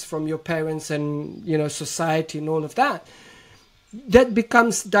beliefs from your parents and, you know, society and all of that, that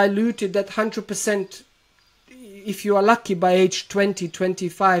becomes diluted, that 100%, if you are lucky, by age 20,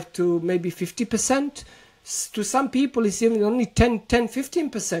 25 to maybe 50%. To some people it's even only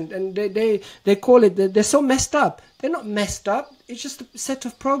 15%, and they call it, they're so messed up. They're not messed up, it's just a set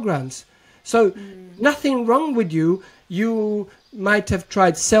of programs. So nothing wrong with you. You might have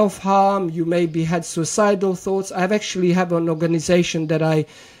tried self-harm, you maybe had suicidal thoughts. I actually have an organization that I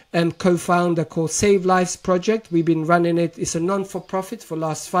am co-founder called Save Lives Project. We've been running it. It's a non-for-profit for the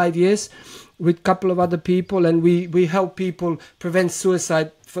last 5 years with a couple of other people, and we help people prevent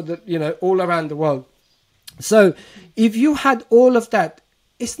suicide for the, you know, all around the world. So if you had all of that,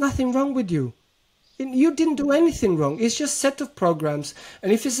 it's nothing wrong with you. You didn't do anything wrong. It's just a set of programs.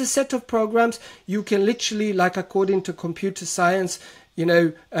 And if it's a set of programs, you can literally, like according to computer science, you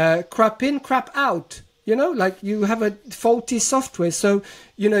know, crap in, crap out. You know, like you have a faulty software. So,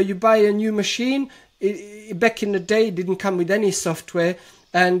 you know, you buy a new machine. Back in the day, it didn't come with any software.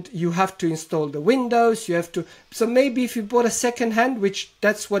 And you have to install the Windows, you have to... So maybe if you bought a second-hand, which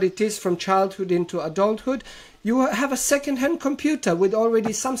that's what it is from childhood into adulthood, you have a second-hand computer with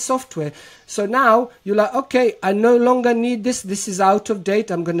already some software. So now you're like, okay, I no longer need this. This is out of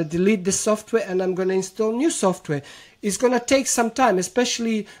date. I'm going to delete this software and I'm going to install new software. It's going to take some time,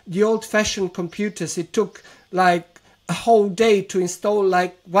 especially the old-fashioned computers. It took like a whole day to install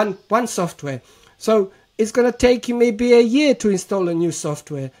like one software. So it's going to take you maybe a year to install a new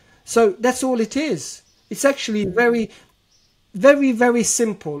software. So that's all it is. It's actually very, very, very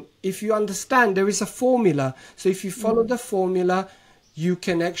simple. If you understand, there is a formula. So if you follow the formula, you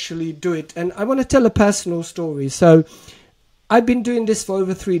can actually do it. And I want to tell a personal story. So I've been doing this for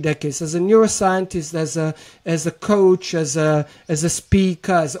over 3 decades as a neuroscientist, as a coach, as a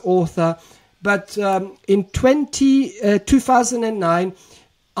speaker, as an author. But in 2009,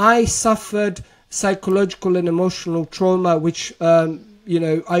 I suffered psychological and emotional trauma, which, you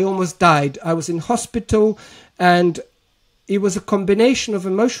know, I almost died. I was in hospital, and it was a combination of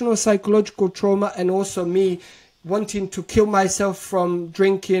emotional, psychological trauma and also me wanting to kill myself from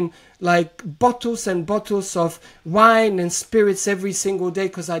drinking like bottles and bottles of wine and spirits every single day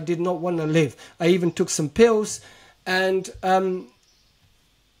because I did not want to live. I even took some pills. And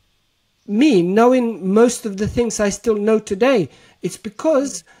me knowing most of the things I still know today, it's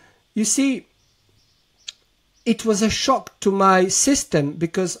because, you see, it was a shock to my system,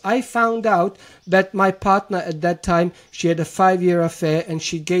 because I found out that my partner at that time, she had a 5-year affair and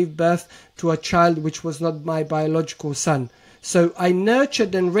she gave birth to a child which was not my biological son. So I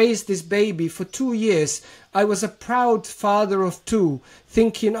nurtured and raised this baby for 2 years. I was a proud father of 2,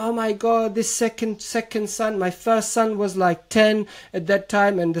 thinking, oh my God, this second son, my first son was like 10 at that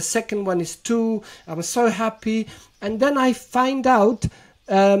time, and the second one is 2. I was so happy. And then I find out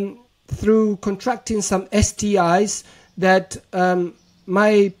through contracting some STIs that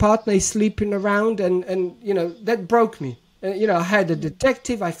my partner is sleeping around, and you know, that broke me. You know, I had a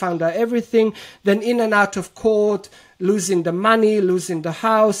detective, I found out everything, then in and out of court, losing the money, losing the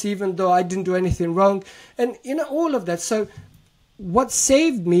house, even though I didn't do anything wrong, and you know, all of that. So what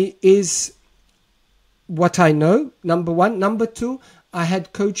saved me is what I know, number one. Number two, I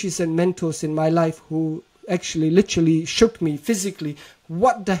had coaches and mentors in my life who actually literally shook me physically.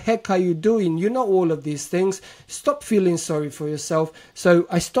 What the heck are you doing? You know all of these things. Stop feeling sorry for yourself. So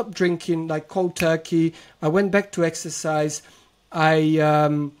I stopped drinking like cold turkey. I went back to exercise.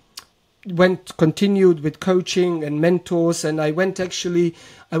 I continued with coaching and mentors, and I went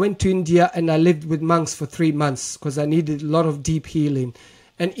to India and I lived with monks for 3 months because I needed a lot of deep healing.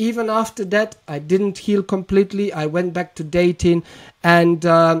 And even after that, I didn't heal completely. I went back to dating, and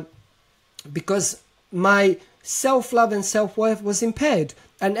because my self-love and self-worth was impaired,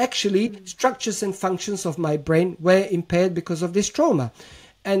 and actually structures and functions of my brain were impaired because of this trauma.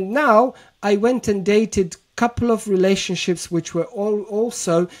 And now I went and dated a couple of relationships which were all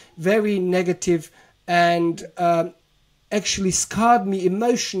also very negative, and actually scarred me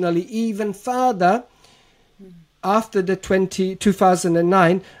emotionally even further after the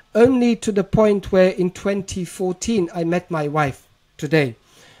 2009, only to the point where in 2014 I met my wife today.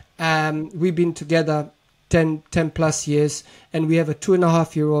 We've been together 10 plus years, and we have a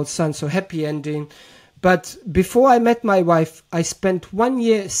 2.5-year-old son, so happy ending. But before I met my wife, I spent 1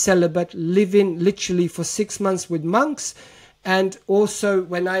 year celibate, living literally for 6 months with monks. And also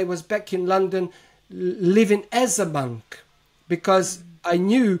when I was back in London, living as a monk, because I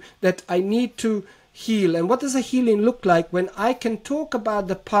knew that I need to heal. And what does a healing look like? When I can talk about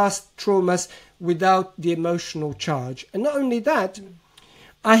the past traumas without the emotional charge. And not only that,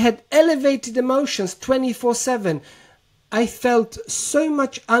 I had elevated emotions 24/7. I felt so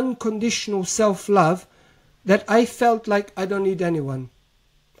much unconditional self-love that I felt like I don't need anyone.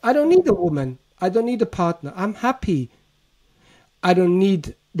 I don't need a woman. I don't need a partner. I'm happy. I don't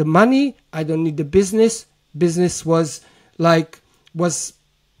need the money. I don't need the business. Business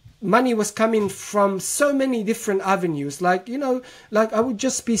money was coming from so many different avenues. Like I would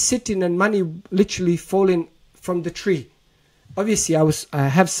just be sitting and money literally falling from the tree. Obviously, I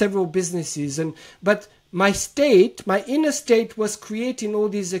have several businesses, but my inner state was creating all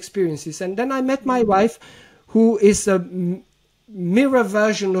these experiences. And then I met my wife, who is a mirror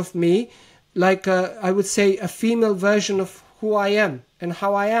version of me, I would say a female version of who I am and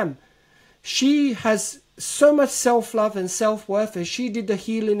how I am. She has so much self-love and self-worth, and she did the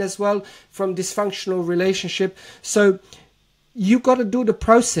healing as well from dysfunctional relationship. So you got to do the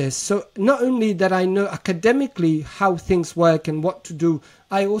process. So not only that I know academically how things work and what to do,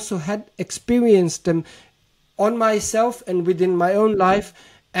 I also had experienced them on myself and within my own life.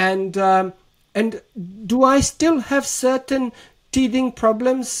 And do I still have certain teething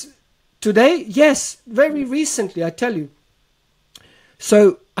problems today? Yes, very recently, I tell you.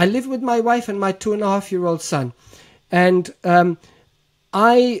 So I live with my wife and my 2.5-year-old son, and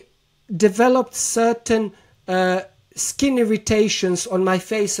I developed certain skin irritations on my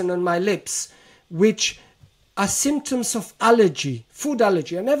face and on my lips, which are symptoms of allergy, food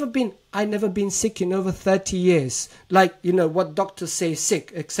allergy. I never been sick in over 30 years, what doctors say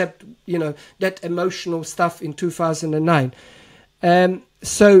sick, except that emotional stuff in 2009.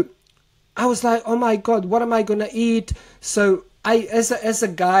 So I was like, oh my God, what am I gonna eat? So as a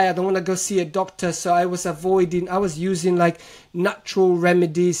guy, I don't want to go see a doctor, so I was using natural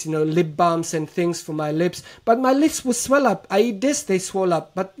remedies, lip balms and things for my lips, but my lips would swell up. I eat this, they swell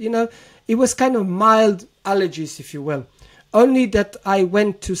up, but it was kind of mild allergies, if you will. Only that I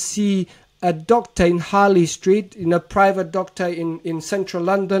went to see a doctor in Harley Street, a private doctor in central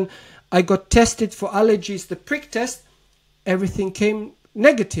London. I got tested for allergies, the prick test, everything came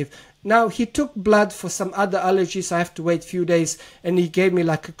negative. Now, he took blood for some other allergies. I have to wait a few days, and he gave me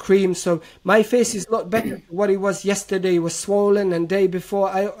a cream. So my face is a lot better than what it was yesterday. It was swollen, and day before,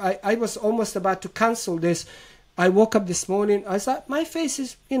 I was almost about to cancel this. I woke up this morning. I was like, my face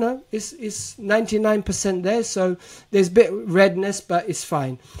is, is 99% there. So there's a bit of redness, but it's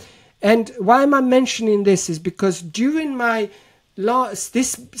fine. And why am I mentioning this is because during my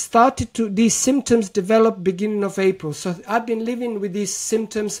these symptoms developed beginning of April. So I've been living with these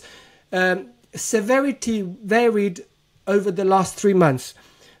symptoms. Severity varied over the last 3 months.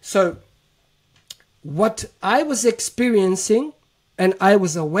 So what I was experiencing, and I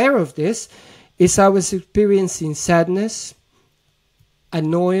was aware of this, is I was experiencing sadness,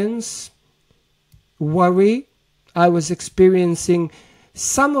 annoyance, worry. I was experiencing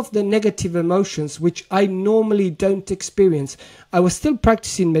some of the negative emotions which I normally don't experience. I was still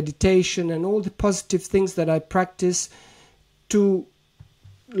practicing meditation and all the positive things that I practice to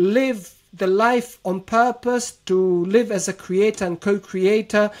live the life on purpose, to live as a creator and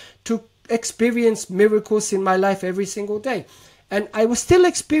co-creator, to experience miracles in my life every single day. And I was still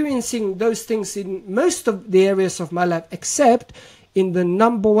experiencing those things in most of the areas of my life, except in the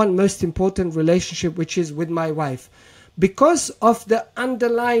number one most important relationship, which is with my wife. Because of the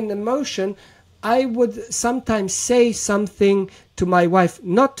underlying emotion, I would sometimes say something to my wife,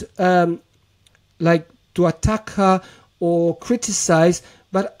 not like to attack her or criticize,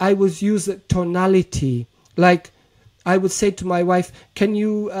 but I would use a tonality. Like I would say to my wife, can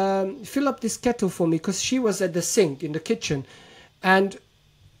you fill up this kettle for me? Because she was at the sink in the kitchen. And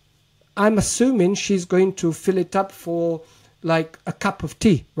I'm assuming she's going to fill it up for like a cup of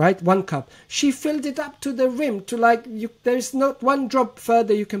tea, right? 1 cup. She filled it up to the rim, to there's not one drop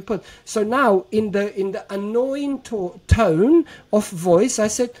further you can put. So now in the annoying tone of voice, I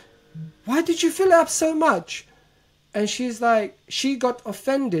said, why did you fill it up so much? And she's like, she got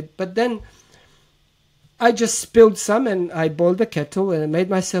offended. But then I just spilled some and I boiled the kettle and I made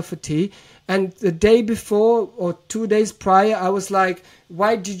myself a tea. And the day before or 2 days prior, I was like,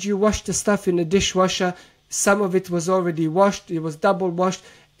 why did you wash the stuff in the dishwasher? Some of it was already washed. It was double washed.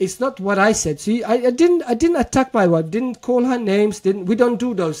 It's not what I said. See, I didn't attack my wife. Didn't call her names. We don't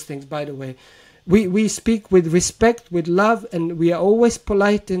do those things, by the way. We speak with respect, with love, and we are always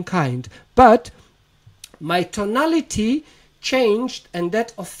polite and kind. But my tonality changed, and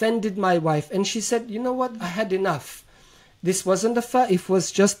that offended my wife. And she said, you know what, I had enough. This wasn't a fair, it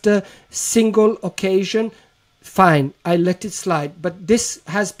was just a single occasion. Fine, I let it slide. But this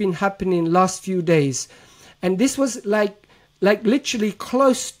has been happening last few days. And this was like literally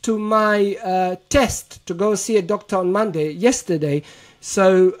close to my test to go see a doctor on yesterday.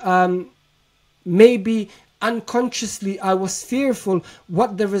 So maybe unconsciously I was fearful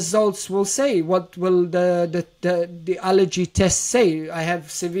what the results will say. What will the allergy test say? I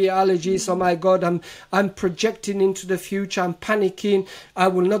have severe allergies. Oh my God, I'm projecting into the future. I'm panicking. I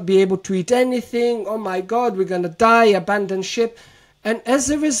will not be able to eat anything. Oh my God, we're going to die, abandon ship. And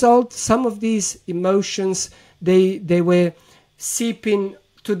as a result, some of these emotions, they were seeping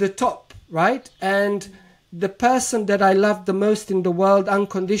to the top, right? And the person that I loved the most in the world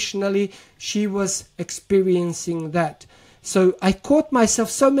unconditionally, she was experiencing that. So I caught myself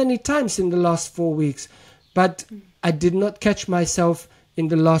so many times in the last 4 weeks, but I did not catch myself in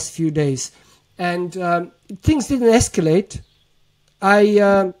the last few days. And things didn't escalate.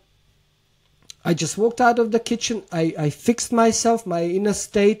 I just walked out of the kitchen. I fixed myself, my inner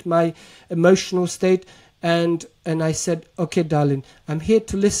state, my emotional state, and I said, okay, darling, I'm here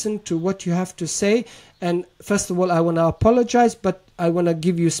to listen to what you have to say. And first of all, I want to apologize, but I want to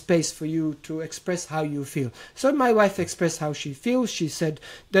give you space for you to express how you feel. So my wife expressed how she feels. She said,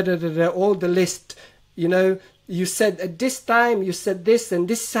 all the list, you said at this time, you said this, and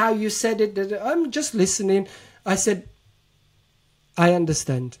this is how you said it. I'm just listening. I said, I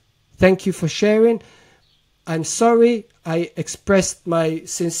understand. Thank you for sharing. I'm sorry. I expressed my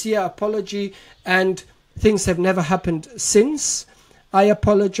sincere apology, and things have never happened since. I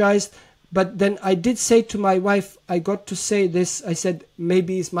apologized. But then I did say to my wife, I got to say this. I said,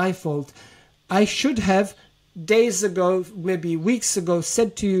 maybe it's my fault. I should have days ago, maybe weeks ago,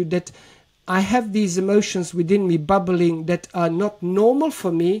 said to you that I have these emotions within me bubbling that are not normal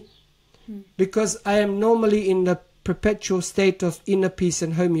for me, because I am normally in the perpetual state of inner peace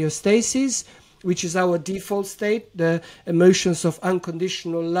and homeostasis, which is our default state, the emotions of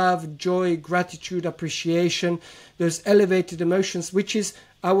unconditional love, joy, gratitude, appreciation, those elevated emotions, which is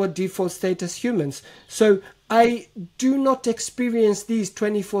our default state as humans. So I do not experience these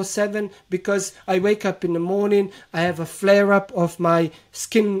 24/7 because I wake up in the morning, I have a flare-up of my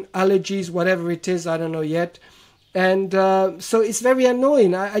skin allergies, whatever it is, I don't know yet. And so it's very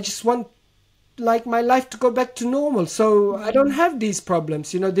annoying. I just want like my life to go back to normal. So I don't have these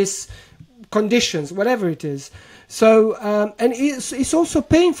problems, these conditions, whatever it is. So, and it's also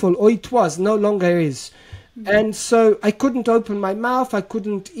painful, or it was, no longer is. And so I couldn't open my mouth, I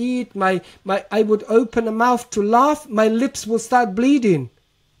couldn't eat, I would open a mouth to laugh, my lips would start bleeding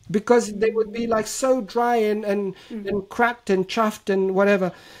because they would be like so dry and cracked and chaffed and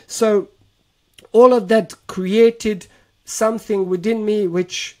whatever. So all of that created something within me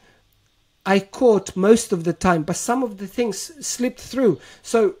which I caught most of the time, but some of the things slipped through.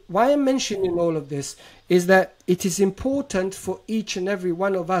 So why I'm mentioning all of this is that it is important for each and every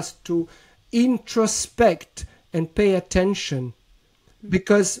one of us to introspect and pay attention,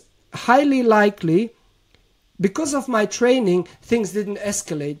 because highly likely, because of my training, things didn't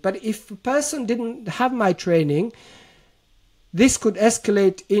escalate. But if a person didn't have my training, this could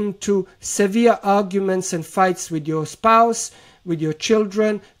escalate into severe arguments and fights with your spouse, with your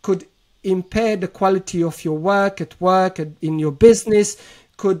children, could impair the quality of your work, in your business,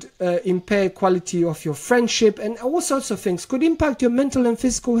 could impair quality of your friendship, and all sorts of things. Could impact your mental and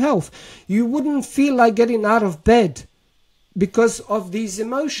physical health. You wouldn't feel like getting out of bed because of these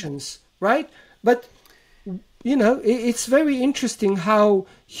emotions, right? But it's very interesting how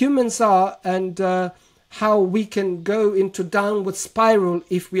humans are, and how we can go into downward spiral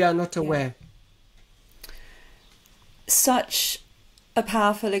if we are not aware. Such a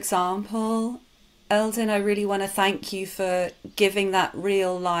powerful example. Eldin, I really want to thank you for giving that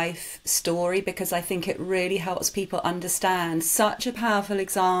real life story, because I think it really helps people understand such a powerful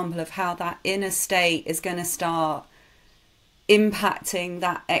example of how that inner state is going to start impacting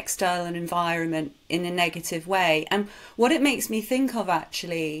that external environment in a negative way. And what it makes me think of,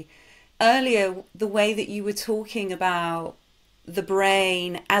 actually, earlier, the way that you were talking about the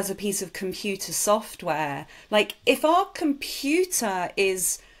brain as a piece of computer software, like if our computer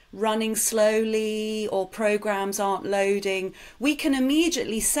is running slowly or programs aren't loading, we can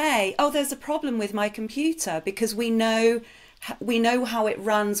immediately say, oh, there's a problem with my computer, because we know how it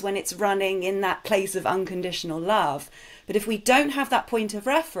runs when it's running in that place of unconditional love. But if we don't have that point of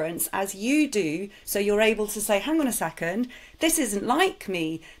reference, as you do, so you're able to say, hang on a second, this isn't like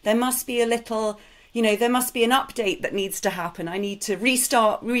me. There must be a little, there must be an update that needs to happen. I need to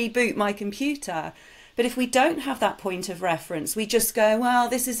reboot my computer. But if we don't have that point of reference, we just go, well,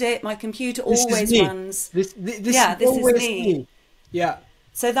 this is it. My computer This is always me. runs. This Yeah, is this is always me. Yeah.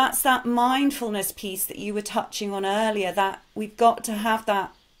 So that's that mindfulness piece that you were touching on earlier, that we've got to have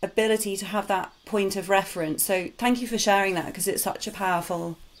that ability to have that point of reference. So thank you for sharing that, because it's such a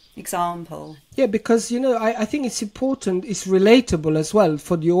powerful example. Yeah, because, I think it's important, it's relatable as well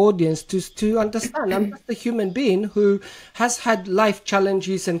for the audience to understand. I'm just a human being who has had life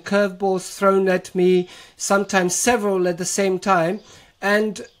challenges and curveballs thrown at me, sometimes several at the same time.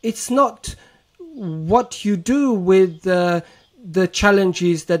 And it's not what you do with the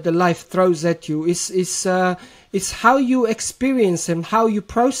challenges that the life throws at you. It's how you experience them, how you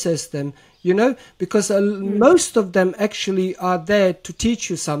process them. Because most of them actually are there to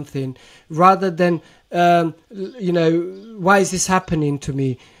teach you something, rather than, why is this happening to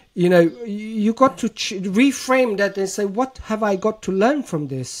me? You got to reframe that and say, what have I got to learn from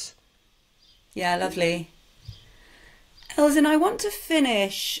this? Yeah, lovely. Eldin, I want to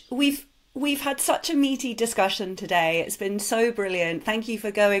finish. We've had such a meaty discussion today. It's been so brilliant. Thank you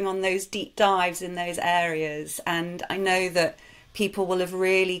for going on those deep dives in those areas. And I know that people will have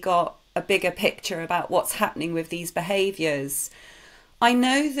really got a bigger picture about what's happening with these behaviours. I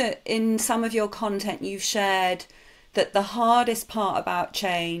know that in some of your content you've shared that the hardest part about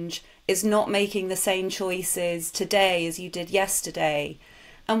change is not making the same choices today as you did yesterday.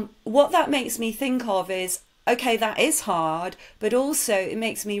 And what that makes me think of is, okay, that is hard, but also it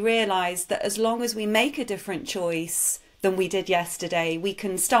makes me realise that as long as we make a different choice than we did yesterday, we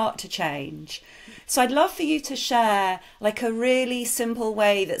can start to change. So I'd love for you to share like a really simple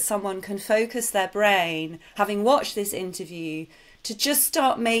way that someone can focus their brain, having watched this interview, to just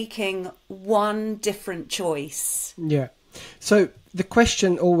start making one different choice. Yeah. So the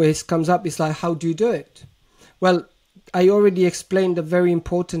question always comes up is like, how do you do it? Well, I already explained a very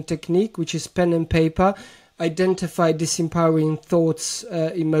important technique, which is pen and paper. Identify disempowering thoughts,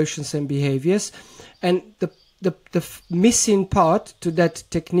 emotions and behaviors. And the missing part to that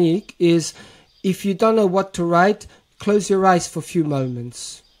technique is, if you don't know what to write, close your eyes for a few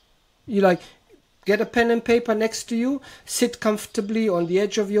moments. Get a pen and paper next to you, sit comfortably on the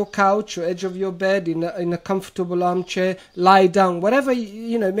edge of your couch or edge of your bed in a comfortable armchair, lie down, whatever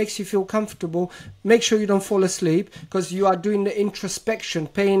makes you feel comfortable. Make sure you don't fall asleep, because you are doing the introspection,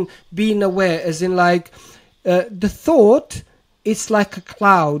 being aware, as in the thought, it's like a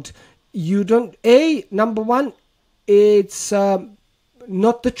cloud. You don't, number one, it's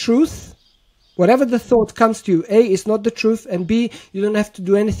not the truth. Whatever the thought comes to you, it's not the truth, and B, you don't have to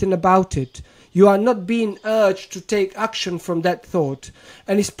do anything about it. You are not being urged to take action from that thought.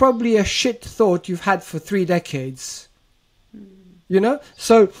 And it's probably a shit thought you've had for 3 decades.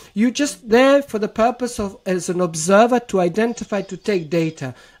 So you're just there for the purpose of, as an observer, to identify, to take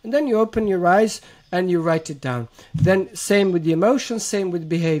data. And then you open your eyes and you write it down. Then same with the emotions, same with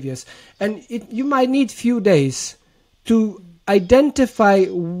behaviors. And you might need few days to identify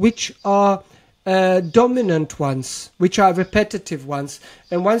which are dominant ones, which are repetitive ones.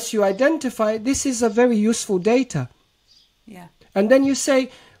 And once you identify, this is a very useful data. Yeah. And then you say,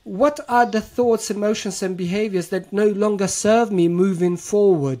 what are the thoughts, emotions and behaviors that no longer serve me moving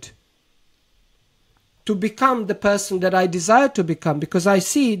forward to become the person that I desire to become? Because I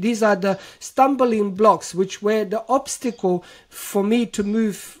see these are the stumbling blocks, which were the obstacle for me to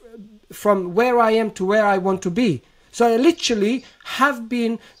move from where I am to where I want to be. So I literally have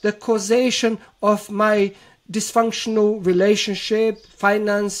been the causation of my dysfunctional relationship,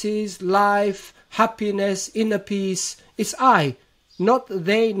 finances, life, happiness, inner peace. It's I, not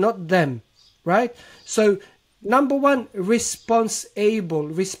they, not them, right? So number one,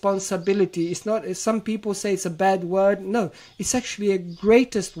 responsibility. It's not, some people say it's a bad word. No, it's actually a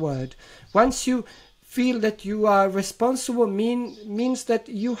greatest word. Once you feel that you are responsible, means that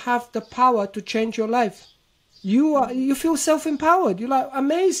you have the power to change your life. You feel self-empowered. You're like,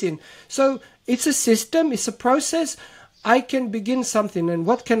 amazing. So it's a system, it's a process. I can begin something, and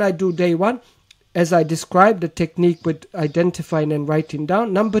what can I do day one? As I described, the technique with identifying and writing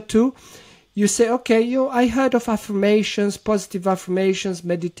down. Number two, you say, okay, I heard of affirmations, positive affirmations,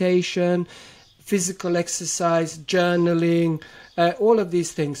 meditation, physical exercise, journaling, all of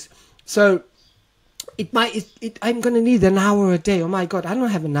these things. So I'm going to need an hour a day. Oh my God, I don't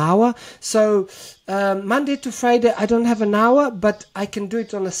have an hour. So Monday to Friday, I don't have an hour, but I can do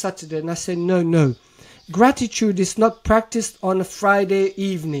it on a Saturday. And I say, no. Gratitude is not practiced on a Friday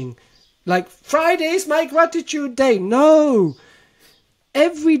evening. Like, Friday is my gratitude day. No.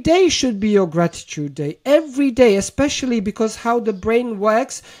 Every day should be your gratitude day. Every day, especially because how the brain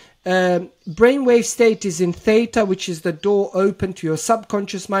works, Brainwave state is in theta, which is the door open to your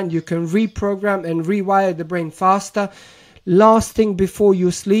subconscious mind. You can reprogram and rewire the brain faster. Last thing before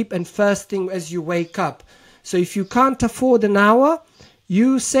you sleep and first thing as you wake up. So if you can't afford an hour,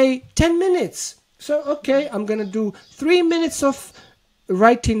 you say 10 minutes. So, okay, I'm going to do 3 minutes of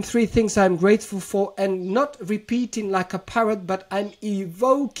writing 3 things I'm grateful for, and not repeating like a parrot, but I'm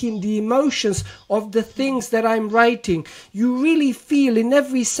evoking the emotions of the things that I'm writing. You really feel in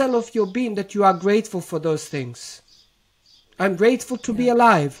every cell of your being that you are grateful for those things. I'm grateful to be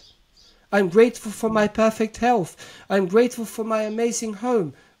alive. I'm grateful for my perfect health. I'm grateful for my amazing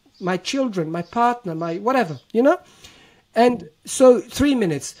home, my children, my partner, my whatever, you know? And so 3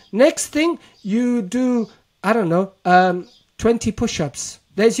 minutes. Next thing, you do, I don't know, 20 push-ups.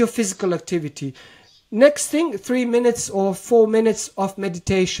 There's your physical activity. Next thing, 3 minutes or 4 minutes of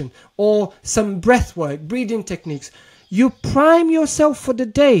meditation or some breath work, breathing techniques. You prime yourself for the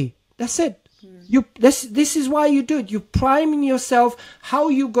day. That's it. This is why you do it. You're priming yourself how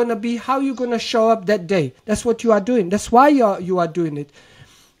you're going to be, how you're going to show up that day. That's what you are doing. That's why you are doing it.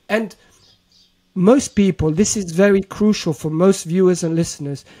 And most people, this is very crucial for most viewers and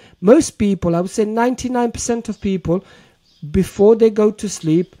listeners. Most people, I would say 99% of people, before they go to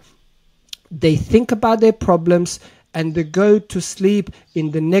sleep, they think about their problems and they go to sleep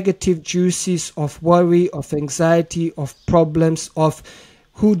in the negative juices of worry, of anxiety, of problems, of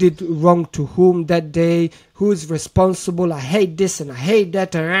who did wrong to whom that day, who is responsible, I hate this and I hate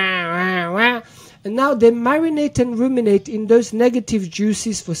that, and now they marinate and ruminate in those negative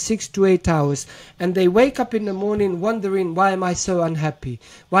juices for 6 to 8 hours, and they wake up in the morning wondering, why am I so unhappy?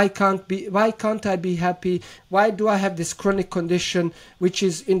 Why can't I be happy? Why do I have this chronic condition which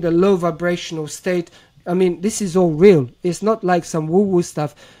is in the low vibrational state? I mean, this is all real. It's not like some woo-woo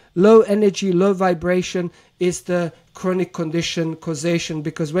stuff. Low energy, low vibration is the chronic condition causation,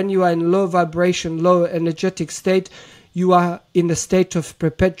 because when you are in low vibration, low energetic state, you are in a state of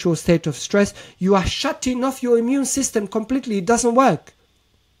perpetual state of stress. You are shutting off your immune system completely. It doesn't work.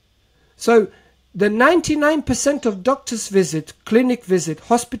 So the 99% of doctor's visit, clinic visit,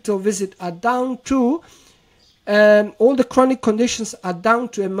 hospital visit are down to, all the chronic conditions are down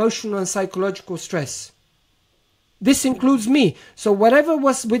to emotional and psychological stress. This includes me. So whatever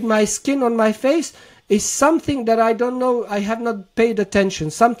was with my skin on my face is something that I don't know, I have not paid attention.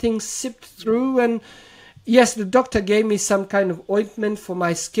 Something sipped through, and yes, the doctor gave me some kind of ointment for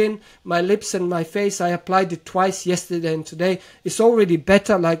my skin, my lips and my face. I applied it twice, yesterday and today. It's already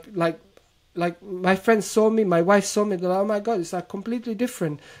better. Like my friends saw me, my wife saw me. Oh my God, it's like completely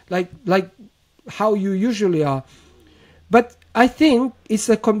different. Like how you usually are. But I think it's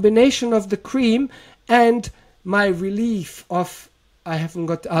a combination of the cream and my relief of I haven't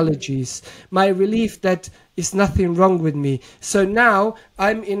got allergies. My relief that is nothing wrong with me. So now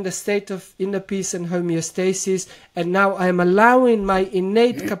I'm in the state of inner peace and homeostasis, and now I'm allowing my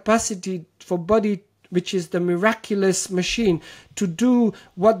innate capacity for body, which is the miraculous machine, to do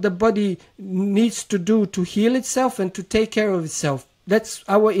what the body needs to do to heal itself and to take care of itself. That's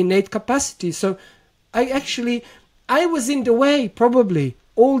our innate capacity. So I was in the way probably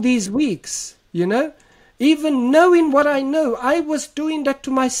all these weeks, you know? Even knowing what I know, I was doing that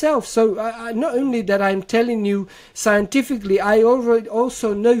to myself. So not only that I'm telling you scientifically, I already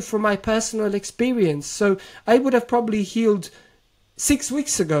also know from my personal experience. So I would have probably healed 6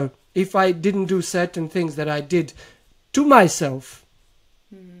 weeks ago if I didn't do certain things that I did to myself.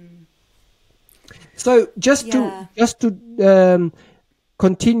 So just to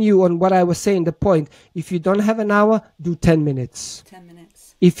continue on what I was saying, the point, if you don't have an hour, do 10 minutes. 10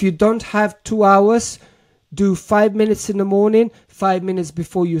 minutes. If you don't have 2 hours, do 5 minutes in the morning, 5 minutes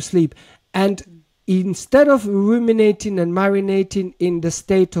before you sleep. And instead of ruminating and marinating in the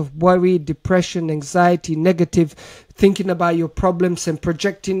state of worry, depression, anxiety, negative, thinking about your problems and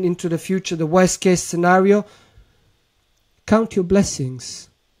projecting into the future the worst case scenario, count your blessings.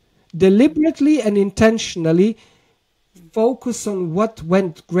 Deliberately and intentionally focus on what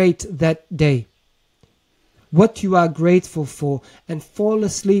went great that day, what you are grateful for, and fall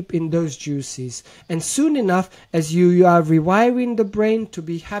asleep in those juices. And soon enough, as you are rewiring the brain to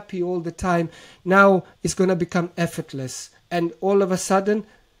be happy all the time, now it's going to become effortless. And all of a sudden,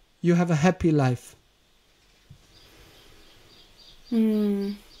 you have a happy life.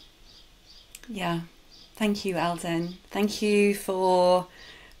 Yeah. Thank you, Eldin. Thank you for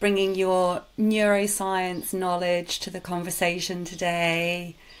bringing your neuroscience knowledge to the conversation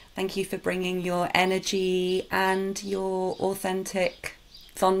today. Thank you for bringing your energy and your authentic,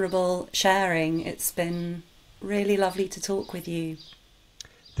 vulnerable sharing. It's been really lovely to talk with you.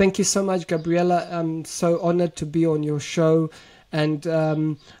 Thank you so much, Gabriela. I'm so honored to be on your show. And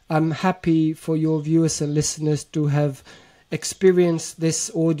I'm happy for your viewers and listeners to have experienced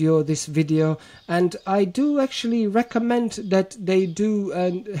this audio, this video. And I do actually recommend that they do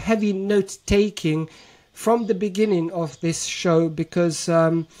heavy note taking from the beginning of this show, because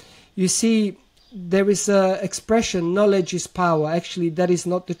you see, there is a expression, knowledge is power. Actually, that is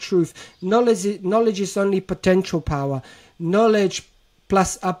not the truth. Knowledge is only potential power. Knowledge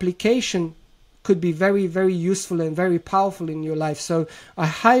plus application could be very, very useful and very powerful in your life. So I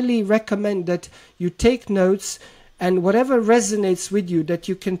highly recommend that you take notes, and whatever resonates with you, that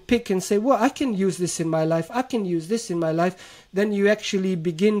you can pick and say, well, I can use this in my life, I can use this in my life. Then you actually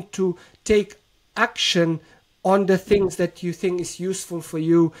begin to take action on the things that you think is useful for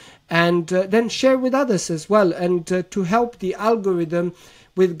you, and then share with others as well. And to help the algorithm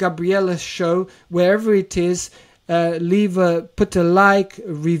with Gabriela's show, wherever it is, put a like,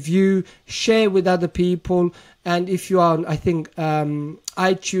 review, share with other people. And if you are on, I think,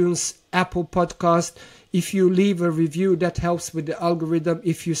 iTunes, Apple Podcast, if you leave a review, that helps with the algorithm.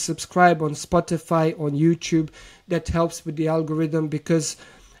 If you subscribe on Spotify, on YouTube, that helps with the algorithm, because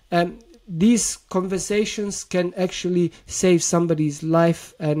these conversations can actually save somebody's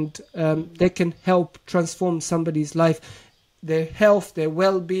life, and they can help transform somebody's life, their health, their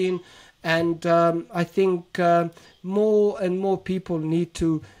well-being. And I think more and more people need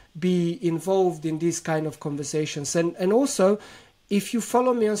to be involved in these kind of conversations. And also, if you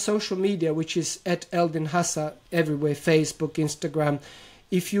follow me on social media, which is at Eldin Hasa everywhere, Facebook, Instagram,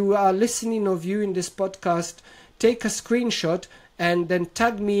 if you are listening or viewing this podcast, take a screenshot and then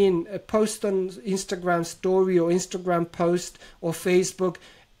tag me in, post on Instagram story or Instagram post or Facebook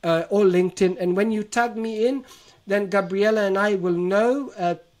or LinkedIn. And when you tag me in, then Gabriela and I will know,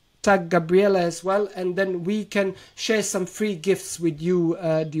 tag Gabriela as well, and then we can share some free gifts with you,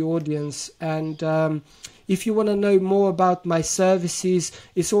 the audience. And if you want to know more about my services,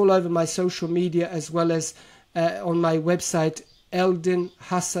 it's all over my social media, as well as on my website,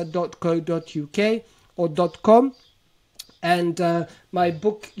 eldinhasa.co.uk or .com. And my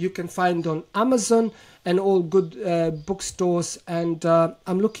book you can find on Amazon and all good bookstores. And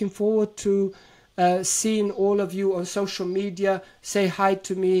I'm looking forward to seeing all of you on social media. Say hi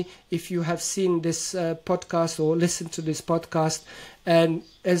to me if you have seen this podcast or listened to this podcast. And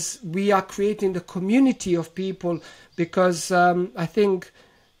as we are creating the community of people, because I think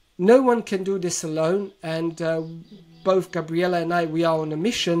no one can do this alone. And both Gabriela and I, we are on a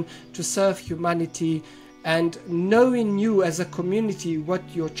mission to serve humanity. And knowing you as a community, what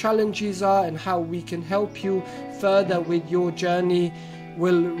your challenges are and how we can help you further with your journey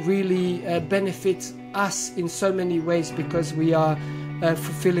will really benefit us in so many ways, because we are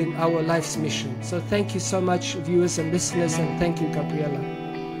fulfilling our life's mission. So thank you so much, viewers and listeners, and thank you, Gabriela.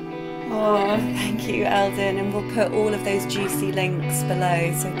 Oh, thank you, Eldin. And we'll put all of those juicy links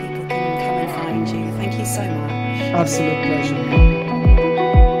below so people can come and find you. Thank you so much. Absolute pleasure.